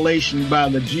violation by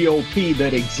the GOP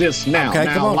that exists now. Okay,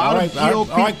 come on. All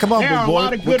right, come on,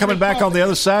 big boy. We're coming back on the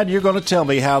other side. You're going to tell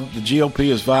me how the GOP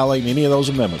is violating any of those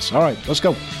amendments. All right, let's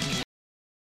go.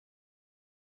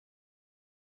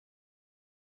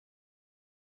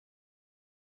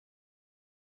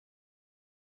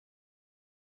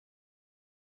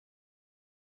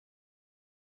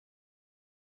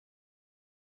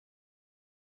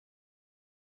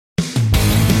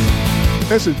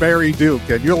 This is Barry Duke,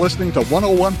 and you're listening to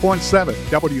 101.7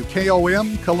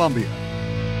 WKOM Columbia.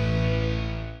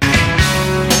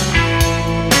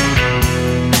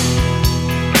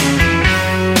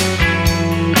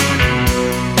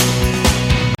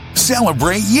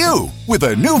 Celebrate you with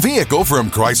a new vehicle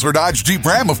from Chrysler Dodge Jeep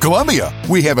Ram of Columbia.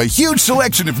 We have a huge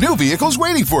selection of new vehicles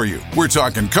waiting for you. We're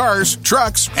talking cars,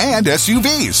 trucks, and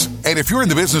SUVs. And if you're in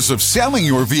the business of selling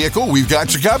your vehicle, we've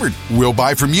got you covered. We'll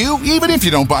buy from you even if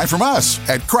you don't buy from us.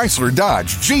 At Chrysler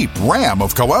Dodge Jeep Ram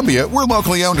of Columbia, we're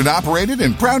locally owned and operated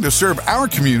and proud to serve our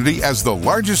community as the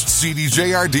largest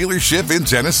CDJR dealership in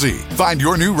Tennessee. Find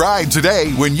your new ride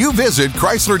today when you visit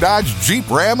Chrysler Dodge Jeep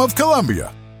Ram of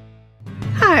Columbia.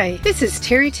 Hi, this is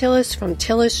Terry Tillis from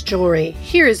Tillis Jewelry.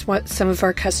 Here is what some of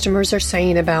our customers are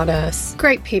saying about us.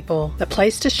 Great people, the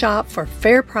place to shop for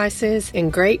fair prices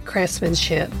and great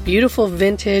craftsmanship, beautiful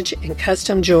vintage and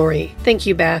custom jewelry. Thank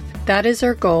you, Beth. That is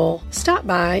our goal. Stop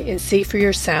by and see for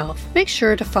yourself. Make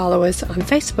sure to follow us on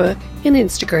Facebook and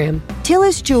Instagram.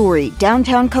 Tillis Jewelry,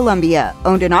 downtown Columbia,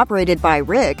 owned and operated by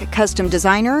Rick, custom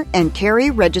designer, and Carrie,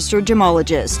 registered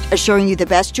gemologist, assuring you the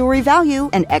best jewelry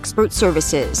value and expert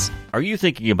services. Are you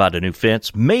thinking about a new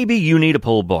fence? Maybe you need a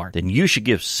pole barn. Then you should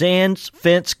give Sands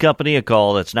Fence Company a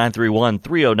call. That's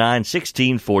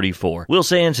 931-309-1644. Will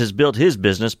Sands has built his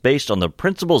business based on the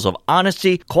principles of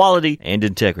honesty, quality, and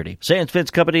integrity. Sands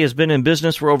Fence Company has been in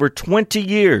business for over 20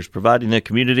 years, providing the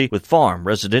community with farm,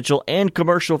 residential, and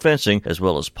commercial fencing, as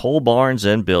well as pole barns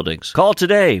and buildings. Call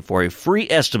today for a free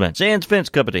estimate. Sands Fence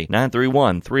Company,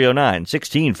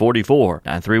 931-309-1644.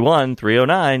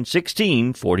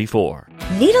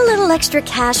 931-309-1644. Need a little extra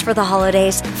cash for the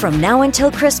holidays? From now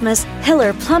until Christmas,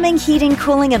 Hiller Plumbing, Heating,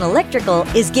 Cooling, and Electrical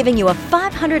is giving you a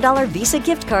 $500 Visa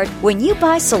gift card when you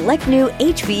buy select new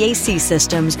HVAC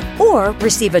systems or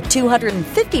receive a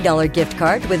 $250 gift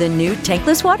card with a new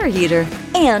tankless water heater.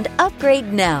 And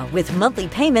upgrade now with monthly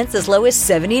payments as low as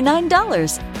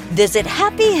 $79. Visit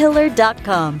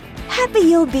happyhiller.com. Happy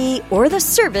you'll be, or the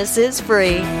service is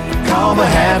free. Call the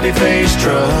Happy Face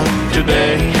Truck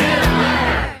today.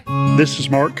 This is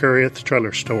Mark Curry at the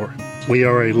Trailer Store. We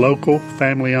are a local,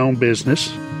 family-owned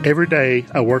business. Every day,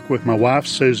 I work with my wife,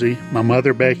 Susie, my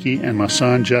mother, Becky, and my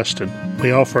son, Justin.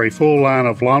 We offer a full line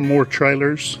of lawnmower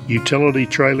trailers, utility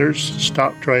trailers,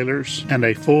 stock trailers, and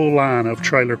a full line of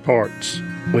trailer parts.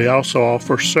 We also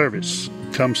offer service.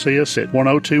 Come see us at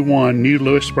 1021 New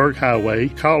Lewisburg Highway.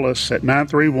 Call us at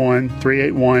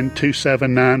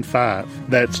 931-381-2795.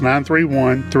 That's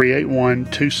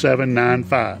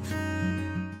 931-381-2795.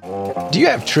 Do you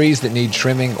have trees that need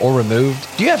trimming or removed?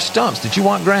 Do you have stumps that you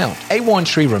want ground? A1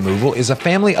 Tree Removal is a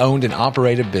family-owned and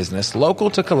operated business local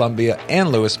to Columbia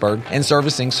and Lewisburg and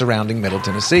servicing surrounding Middle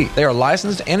Tennessee. They are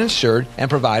licensed and insured and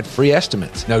provide free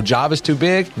estimates. No job is too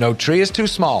big, no tree is too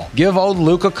small. Give old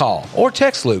Luke a call or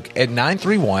text Luke at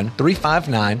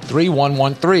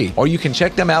 931-359-3113, or you can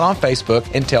check them out on Facebook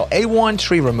and tell A1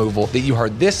 Tree Removal that you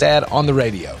heard this ad on the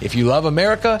radio. If you love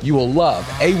America, you will love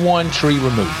A1 Tree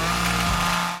Removal.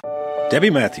 Debbie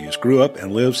Matthews grew up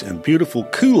and lives in beautiful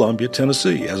Columbia,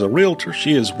 Tennessee. As a realtor,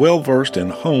 she is well-versed in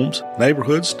homes,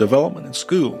 neighborhoods, development, and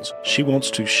schools. She wants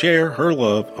to share her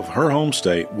love of her home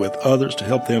state with others to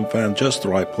help them find just the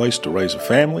right place to raise a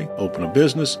family, open a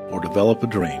business, or develop a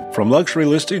dream. From luxury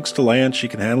listings to land, she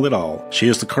can handle it all. She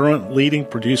is the current leading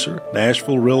producer,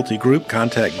 Nashville Realty Group.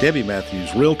 Contact Debbie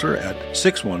Matthews Realtor at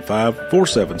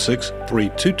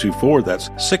 615-476-3224. That's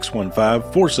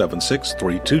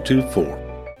 615-476-3224.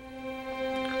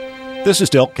 This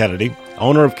is Del Kennedy,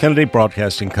 owner of Kennedy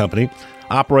Broadcasting Company,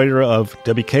 operator of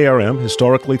WKRM,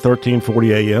 historically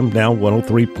 1340 AM, now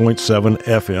 103.7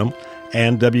 FM,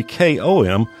 and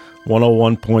WKOM,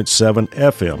 101.7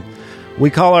 FM. We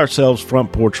call ourselves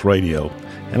Front Porch Radio,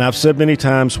 and I've said many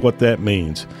times what that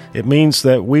means. It means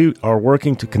that we are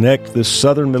working to connect this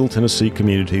southern Middle Tennessee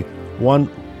community, one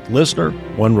listener,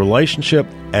 one relationship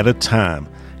at a time.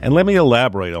 And let me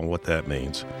elaborate on what that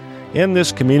means. In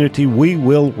this community, we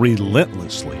will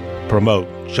relentlessly promote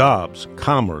jobs,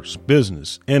 commerce,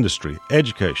 business, industry,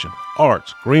 education,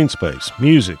 arts, green space,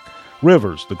 music,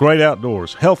 rivers, the great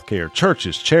outdoors, healthcare,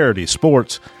 churches, charities,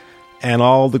 sports, and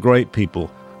all the great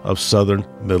people of southern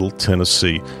Middle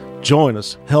Tennessee. Join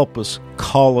us, help us,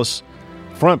 call us.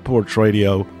 Front Porch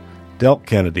Radio, Del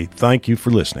Kennedy, thank you for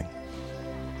listening.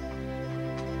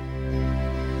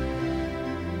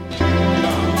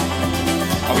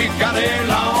 We've got a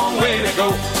long way to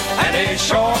go and a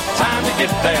short time to get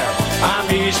there.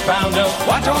 I'm eastbound up,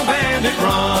 watch old bandit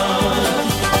run.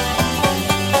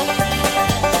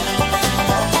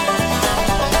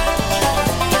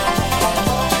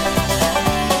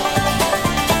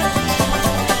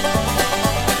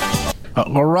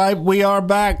 All right, we are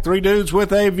back. Three Dudes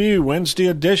with a View, Wednesday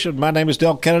edition. My name is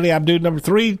Del Kennedy. I'm dude number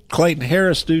 3. Clayton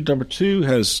Harris, dude number 2,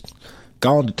 has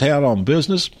gone to town on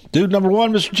business. Dude number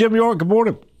 1, Mr. Jim York, good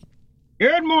morning.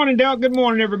 Good morning, Del. Good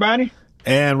morning, everybody.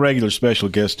 And regular special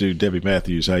guest dude, Debbie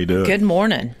Matthews. How you doing? Good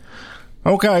morning.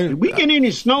 Okay. Did we get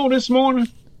any snow this morning?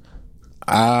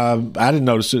 I didn't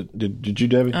notice it. Did you,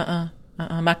 Debbie?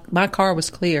 My car was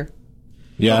clear.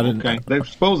 Yeah, I didn't. Okay. They were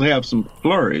supposed to have some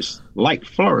flurries, light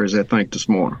flurries, I think, this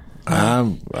morning.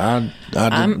 I'm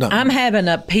having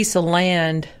a piece of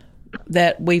land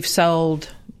that we've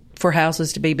sold for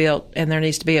houses to be built, and there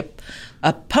needs to be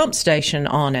a pump station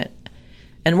on it.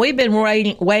 And we've been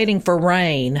waiting for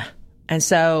rain. And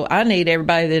so I need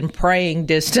everybody in praying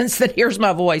distance that hears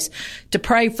my voice to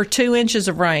pray for 2 inches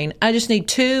of rain. I just need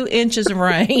 2 inches of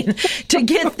rain to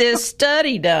get this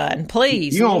study done.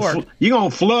 Please, Lord. You're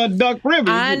going to flood Duck River.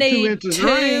 I need 2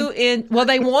 inches. Well,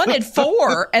 they wanted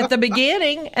 4 at the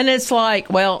beginning. And it's like,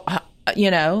 well,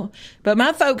 but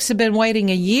my folks have been waiting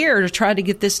a year to try to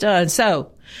get this done.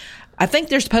 So I think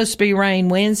there's supposed to be rain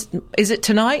Wednesday. Is it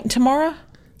tonight and tomorrow?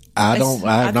 I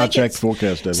have not checked the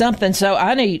forecast, Debbie. Something. So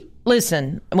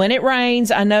listen, when it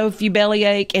rains, I know if you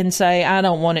bellyache and say, I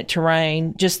don't want it to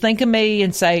rain, just think of me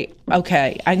and say,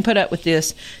 okay, I can put up with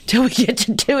this till we get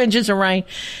to 2 inches of rain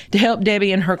to help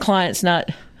Debbie and her clients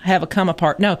not have a come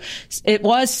apart. No, it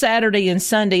was Saturday and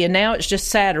Sunday, and now it's just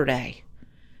Saturday.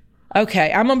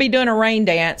 Okay, I'm going to be doing a rain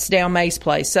dance down May's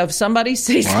place. So if somebody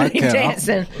sees me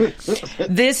dancing,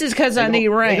 this is because I need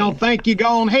rain. They don't think you're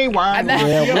going haywire.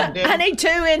 I need 2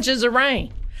 inches of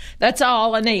rain. That's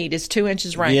all I need is 2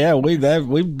 inches rain. Yeah, we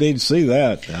need to see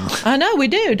that. I know we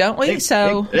do, don't we?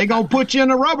 They're gonna put you in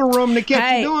a rubber room to keep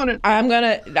you doing it. I'm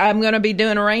gonna be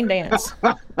doing a rain dance.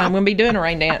 I'm gonna be doing a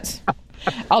rain dance.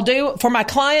 I'll do for my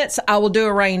clients. I will do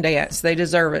a rain dance. They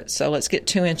deserve it. So let's get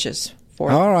 2 inches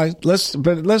for it. All right, let's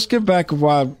get back to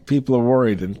why people are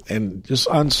worried and just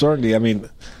uncertainty. I mean,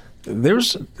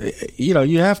 there's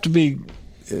you have to be.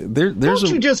 Don't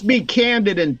you just be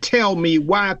candid and tell me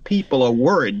why people are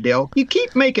worried, Del? You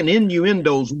keep making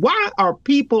innuendos. Why are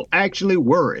people actually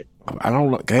worried? I don't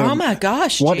know. Oh, my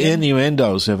gosh, what Jim.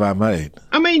 innuendos have I made?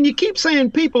 I mean, you keep saying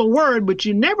people are worried, but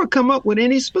you never come up with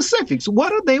any specifics.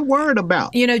 What are they worried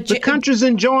about? The country's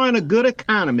enjoying a good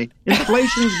economy.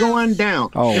 Inflation's going down.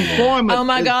 Employment Oh,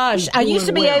 my gosh. I used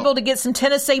to be well. able to get some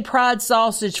Tennessee Pride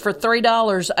sausage for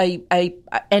 $3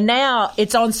 and now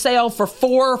it's on sale for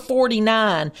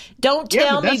 $4.49. Don't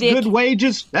tell me that's good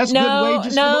wages. That's good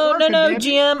wages. No,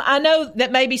 Jim. I know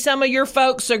that maybe some of your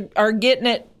folks are getting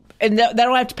it. And they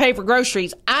don't have to pay for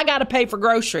groceries. I got to pay for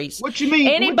groceries. What you mean?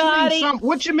 Anybody?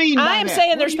 What you mean? I am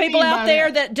saying there's people out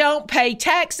there that don't pay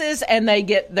taxes and they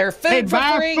get their food for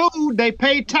free. They buy food. They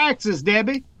pay taxes,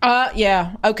 Debbie.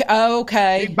 Yeah.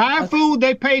 Okay. They buy food.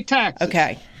 They pay taxes.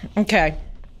 Okay.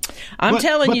 I'm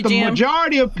telling you, Jim. But the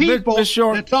majority of people that's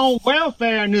on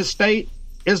welfare in this state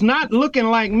is not looking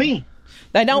like me.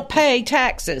 They don't pay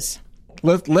taxes.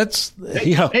 They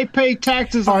pay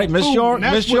taxes. All right, Miss York.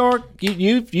 Miss York,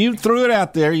 you threw it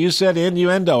out there. You said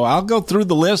innuendo. I'll go through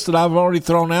the list that I've already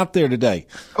thrown out there today.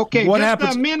 Okay. What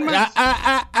happens?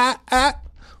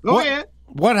 Go ahead.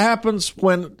 What happens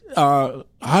when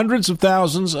hundreds of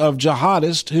thousands of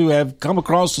jihadists who have come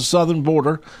across the southern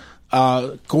border,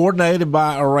 coordinated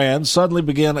by Iran, suddenly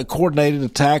begin coordinated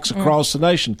attacks across the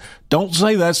nation? Don't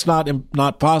say that's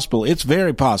not possible. It's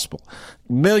very possible.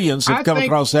 Millions have come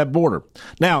across that border.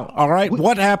 Now, all right,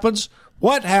 what happens?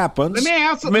 What happens?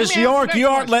 Miss York, you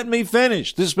aren't letting me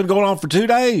finish. This has been going on for 2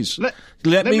 days.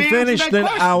 Let me finish, then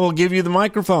I will give you the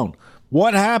microphone.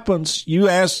 What happens? You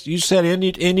said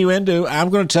innuendo.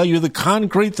 I'm going to tell you the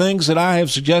concrete things that I have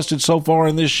suggested so far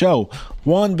in this show.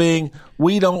 One being,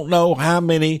 we don't know how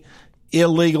many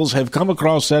illegals have come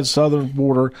across that southern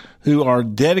border who are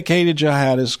dedicated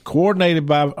jihadists, coordinated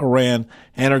by Iran,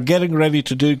 and are getting ready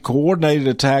to do coordinated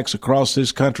attacks across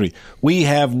this country. We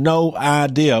have no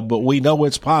idea, but we know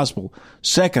it's possible.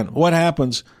 Second, what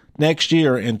happens next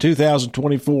year in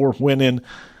 2024 when in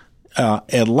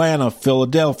Atlanta,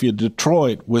 Philadelphia,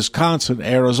 Detroit, Wisconsin,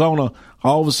 Arizona,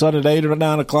 all of a sudden at 8 or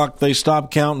 9 o'clock they stop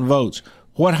counting votes?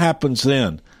 What happens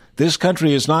then? This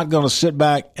country is not going to sit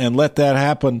back and let that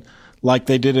happen like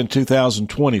they did in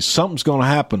 2020. Something's going to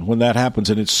happen when that happens,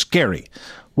 and it's scary.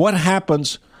 What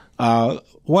happens as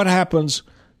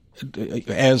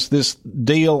this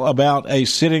deal about a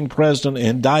sitting president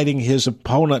indicting his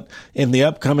opponent in the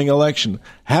upcoming election?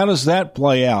 How does that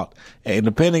play out? And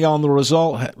depending on the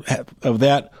result of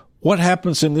that, what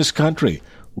happens in this country?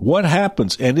 What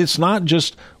happens? And it's not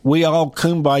just we all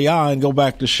kumbaya and go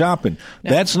back to shopping. No.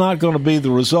 That's not going to be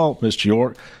the result, Mr.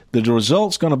 York. the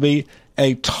result's going to be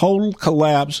a total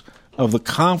collapse of the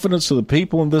confidence of the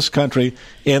people in this country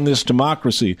in this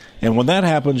democracy. And when that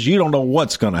happens, you don't know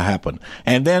what's going to happen.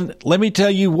 And then let me tell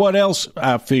you what else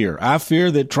I fear. I fear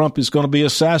that Trump is going to be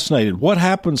assassinated. What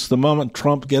happens the moment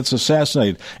Trump gets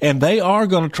assassinated? And they are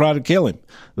going to try to kill him.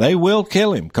 They will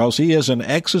kill him because he is an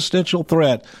existential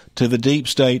threat to the deep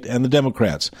state and the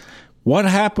Democrats. What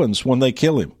happens when they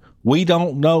kill him? We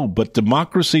don't know, but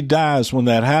democracy dies when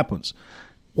that happens.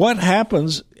 What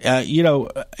happens,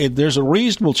 there's a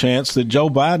reasonable chance that Joe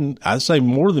Biden, I'd say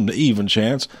more than an even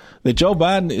chance, that Joe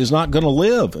Biden is not going to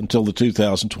live until the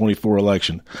 2024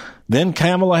 election. Then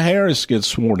Kamala Harris gets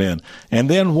sworn in. And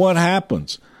then what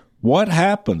happens? What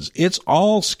happens? It's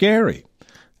all scary.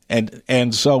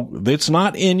 And so it's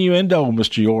not innuendo,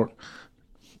 Mr. York.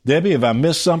 Debbie, have I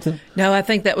missed something? No, I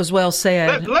think that was well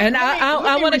said.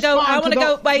 I want to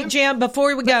go. Wait, Jim,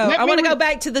 before we go, I want to go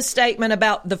back to the statement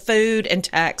about the food and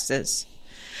taxes.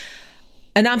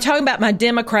 And I'm talking about my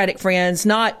Democratic friends,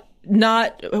 not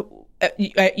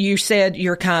you said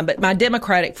you're kind, but my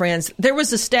Democratic friends. There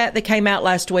was a stat that came out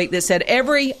last week that said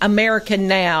every American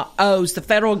now owes the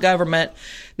federal government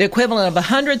the equivalent of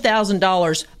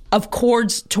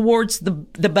 $100,000 towards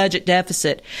the budget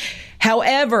deficit.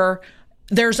 However,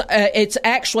 it's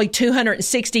actually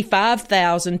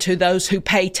 $265,000 to those who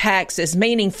pay taxes,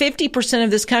 meaning 50%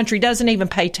 of this country doesn't even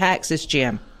pay taxes,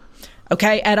 Jim.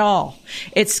 Okay, at all.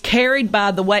 It's carried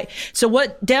by the way. So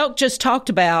what Delk just talked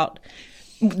about,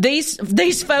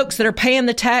 these folks that are paying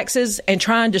the taxes and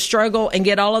trying to struggle and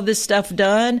get all of this stuff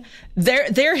done,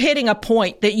 they're hitting a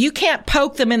point that you can't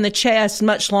poke them in the chest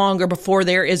much longer before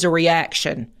there is a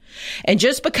reaction. And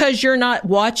just because you're not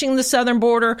watching the southern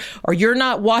border, or you're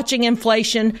not watching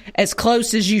inflation as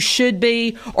close as you should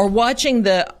be, or watching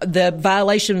the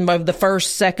violation of the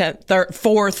First, Second, Third,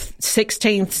 Fourth,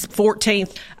 16th,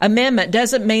 14th Amendment,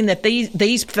 doesn't mean that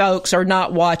these folks are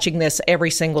not watching this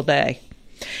every single day.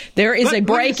 There is a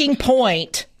breaking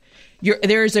point.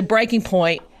 There is a breaking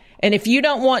point. And if you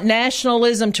don't want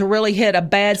nationalism to really hit a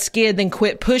bad skid, then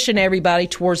quit pushing everybody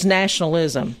towards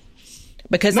nationalism.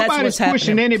 Because that's what's happening. Nobody's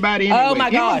pushing anybody anyway. Oh,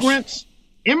 my gosh.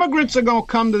 Immigrants are going to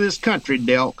come to this country,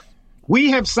 Delk.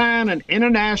 We have signed an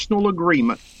international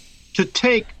agreement to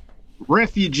take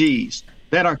refugees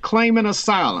that are claiming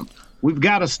asylum. We've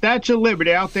got a Statue of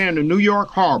Liberty out there in the New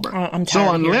York Harbor.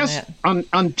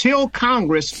 Until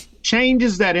Congress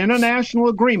changes that international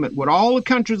agreement with all the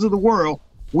countries of the world,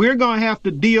 we're going to have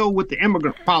to deal with the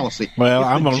immigrant policy. Well,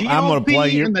 I'm going to play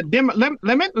you. Let me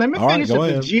finish. If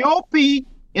the GOP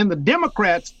and the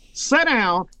Democrats sit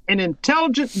down and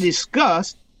intelligently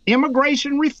discuss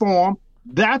immigration reform,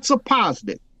 that's a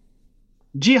positive.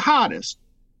 Jihadists.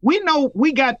 We know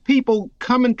we got people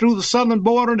coming through the southern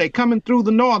border. They're coming through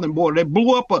the northern border. They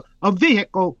blew up a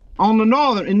vehicle on the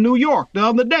northern in New York the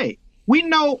other day. We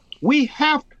know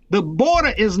the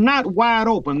border is not wide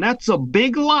open. That's a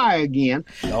big lie again.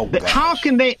 How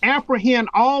can they apprehend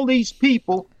all these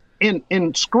people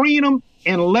and screen them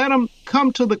and let them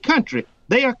come to the country?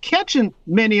 They are catching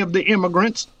many of the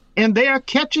immigrants, and they are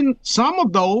catching some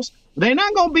of those. They're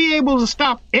not going to be able to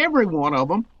stop every one of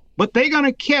them, but they're going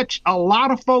to catch a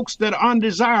lot of folks that are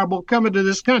undesirable coming to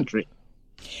this country.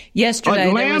 Yesterday,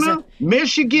 Atlanta,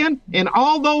 Michigan, and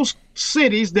all those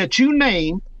cities that you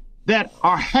named that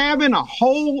are having a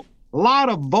whole lot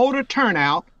of voter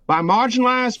turnout by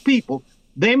marginalized people,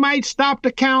 they might stop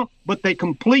the count, but they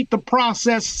complete the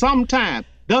process sometime.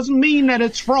 Doesn't mean that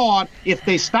it's fraud if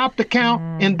they stop the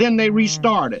count and then they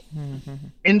restart it.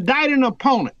 Indict an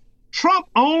opponent. Trump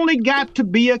only got to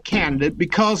be a candidate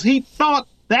because he thought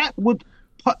that would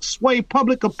sway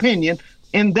public opinion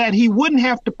and that he wouldn't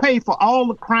have to pay for all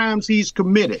the crimes he's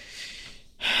committed.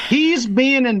 He's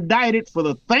being indicted for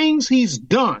the things he's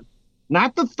done,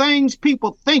 not the things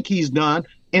people think he's done,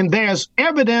 and there's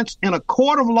evidence in a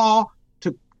court of law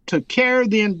to carry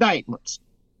the indictments.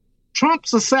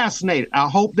 Trump's assassinated. I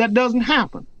hope that doesn't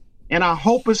happen. And I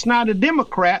hope it's not a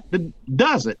Democrat that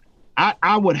does it.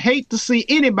 I would hate to see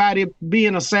anybody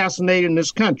being assassinated in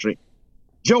this country.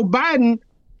 Joe Biden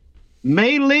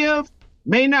may live,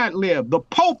 may not live. The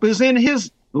Pope is in his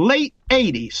late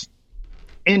 80s,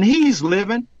 and he's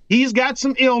living. He's got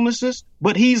some illnesses,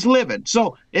 but he's living.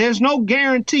 So there's no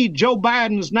guarantee Joe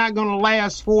Biden is not going to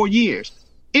last 4 years.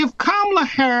 If Kamala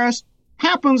Harris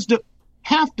happens to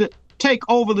have to take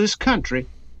over this country,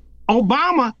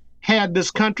 Obama had this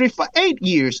country for 8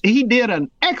 years. He did an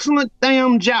excellent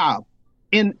damn job,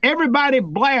 and everybody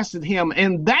blasted him.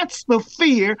 And that's the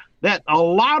fear that a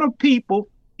lot of people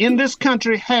in this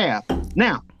country have.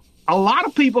 Now, a lot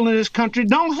of people in this country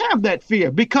don't have that fear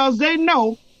because they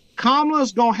know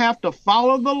Kamala's going to have to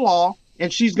follow the law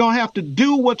and she's going to have to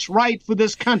do what's right for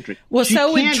this country. Well, she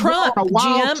so in can't Trump, go on a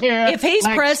wild Jim, tear if he's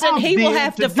like president, Trump he will did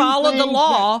have to do follow the things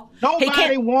law. that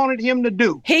Nobody wanted him to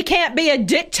do. He can't be a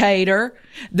dictator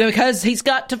because he's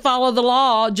got to follow the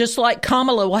law, just like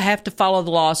Kamala will have to follow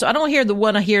the law. So I don't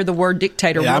want to hear the word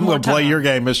dictator. Yeah, I'm going to play your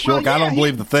game, Miss York. I don't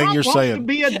believe the thing Trump you're wants saying. To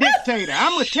be a dictator.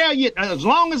 I'm going to tell you, as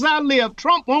long as I live,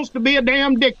 Trump wants to be a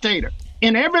damn dictator,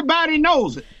 and everybody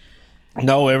knows it.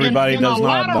 No, everybody does not know it. A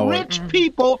lot of rich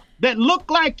people that look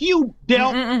like you,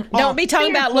 Del. Don't be talking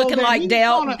about looking like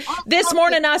Del. This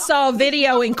morning I saw a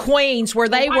video in Queens where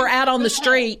they were out on the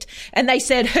street and they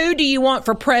said, "Who do you want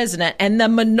for president?"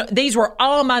 And these were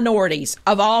all minorities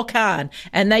of all kind,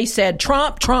 and they said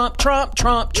Trump, Trump, Trump,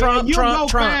 Trump, Trump, you Trump, go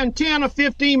Trump. find 10 or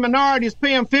 15 minorities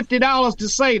paying $50 to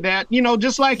say that,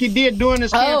 just like he did during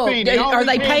his campaign. Are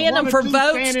they paying them for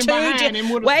votes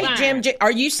too? Wait, Jim,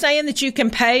 are you saying that you can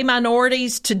pay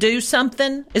minorities to do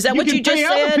something? Is that what you just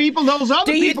said? Other people, those other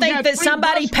do you people think that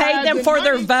somebody paid them for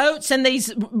their votes in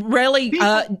these really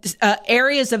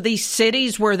areas of these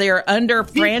cities where they're under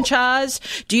franchise?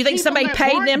 Do you think somebody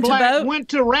paid them to vote? Went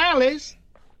to rallies.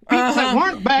 People that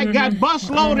weren't black got bus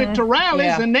loaded to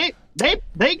rallies, and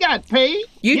they got paid.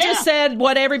 You just said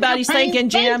what everybody's thinking,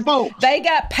 Jim. They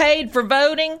got paid for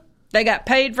voting. They got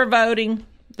paid for voting.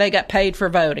 They got paid for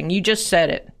voting. You just said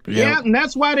it. Yeah, and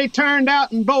that's why they turned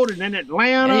out and voted in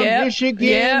Atlanta,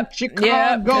 Michigan, Chicago.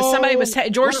 Yeah, because somebody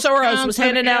George Soros was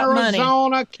handing out money.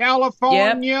 Arizona,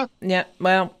 California. Yeah.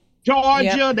 Well,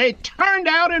 Georgia, they turned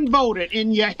out and voted,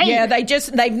 and you hate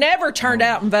it. They've never turned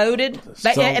out and voted.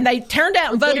 And they turned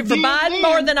out and voted for Biden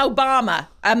more than Obama.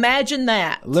 Imagine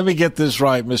that. Let me get this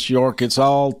right, Miss York. It's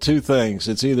all two things.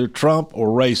 It's either Trump or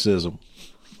racism.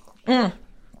 And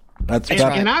I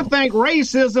think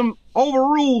racism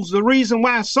overrules the reason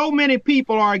why so many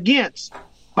people are against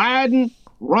Biden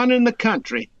running the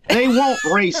country. They want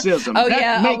racism.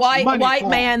 A white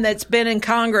man that's been in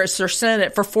Congress or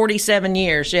Senate for 47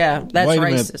 years. Yeah, that's Wait a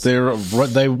racist.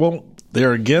 minute.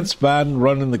 They're against Biden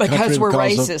running the country because we're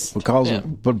racist.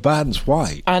 But Biden's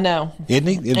white. I know. Isn't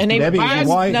he? Biden's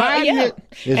white?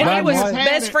 He was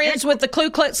best friends with the Ku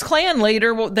Klux Klan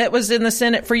leader that was in the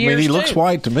Senate for years. He looks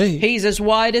white to me. He's as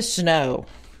white as snow.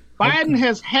 Biden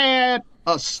has had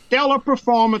a stellar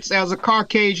performance as a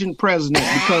Caucasian president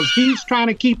because he's trying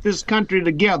to keep this country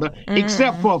together,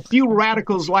 except for a few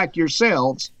radicals like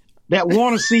yourselves that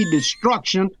want to see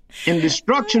destruction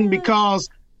because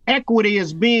equity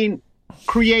is being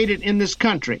created in this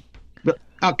country. The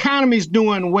economy's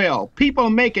doing well. People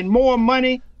are making more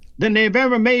money than they've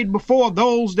ever made before.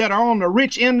 Those that are on the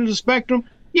rich end of the spectrum,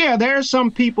 there are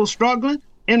some people struggling,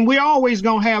 and we're always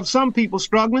going to have some people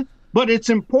struggling. But it's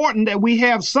important that we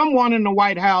have someone in the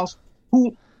White House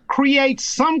who creates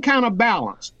some kind of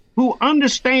balance, who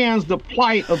understands the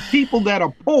plight of people that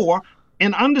are poor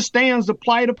and understands the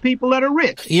plight of people that are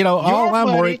rich. All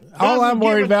I'm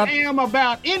worried about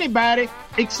about anybody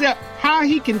except how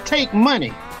he can take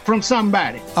money from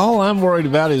somebody. All I'm worried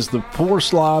about is the poor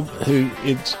slob who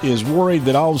is worried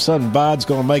that all of a sudden Biden's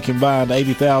going to make him buy an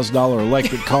 $80,000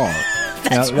 electric car.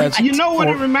 Right. You know what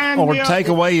it reminds me of? Or take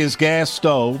away his gas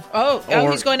stove.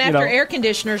 He's going after air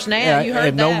conditioners now. You heard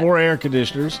and that. No more air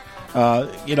conditioners.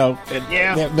 Just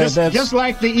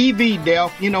like the EV,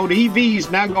 Del. The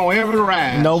EV's not going to ever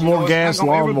rise. No more gas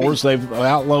lawnmowers. They've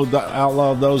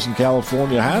outlawed those in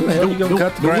California. How the hell are you going to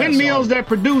cut the grass? The windmills that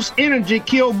produce energy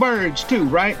kill birds too,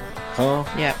 right? Huh?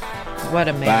 Yep. What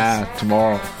a mess. Bye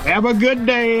tomorrow. Have a good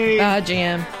day. Bye,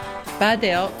 Jim. Bye,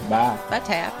 Del. Bye. Bye,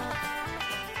 Tap.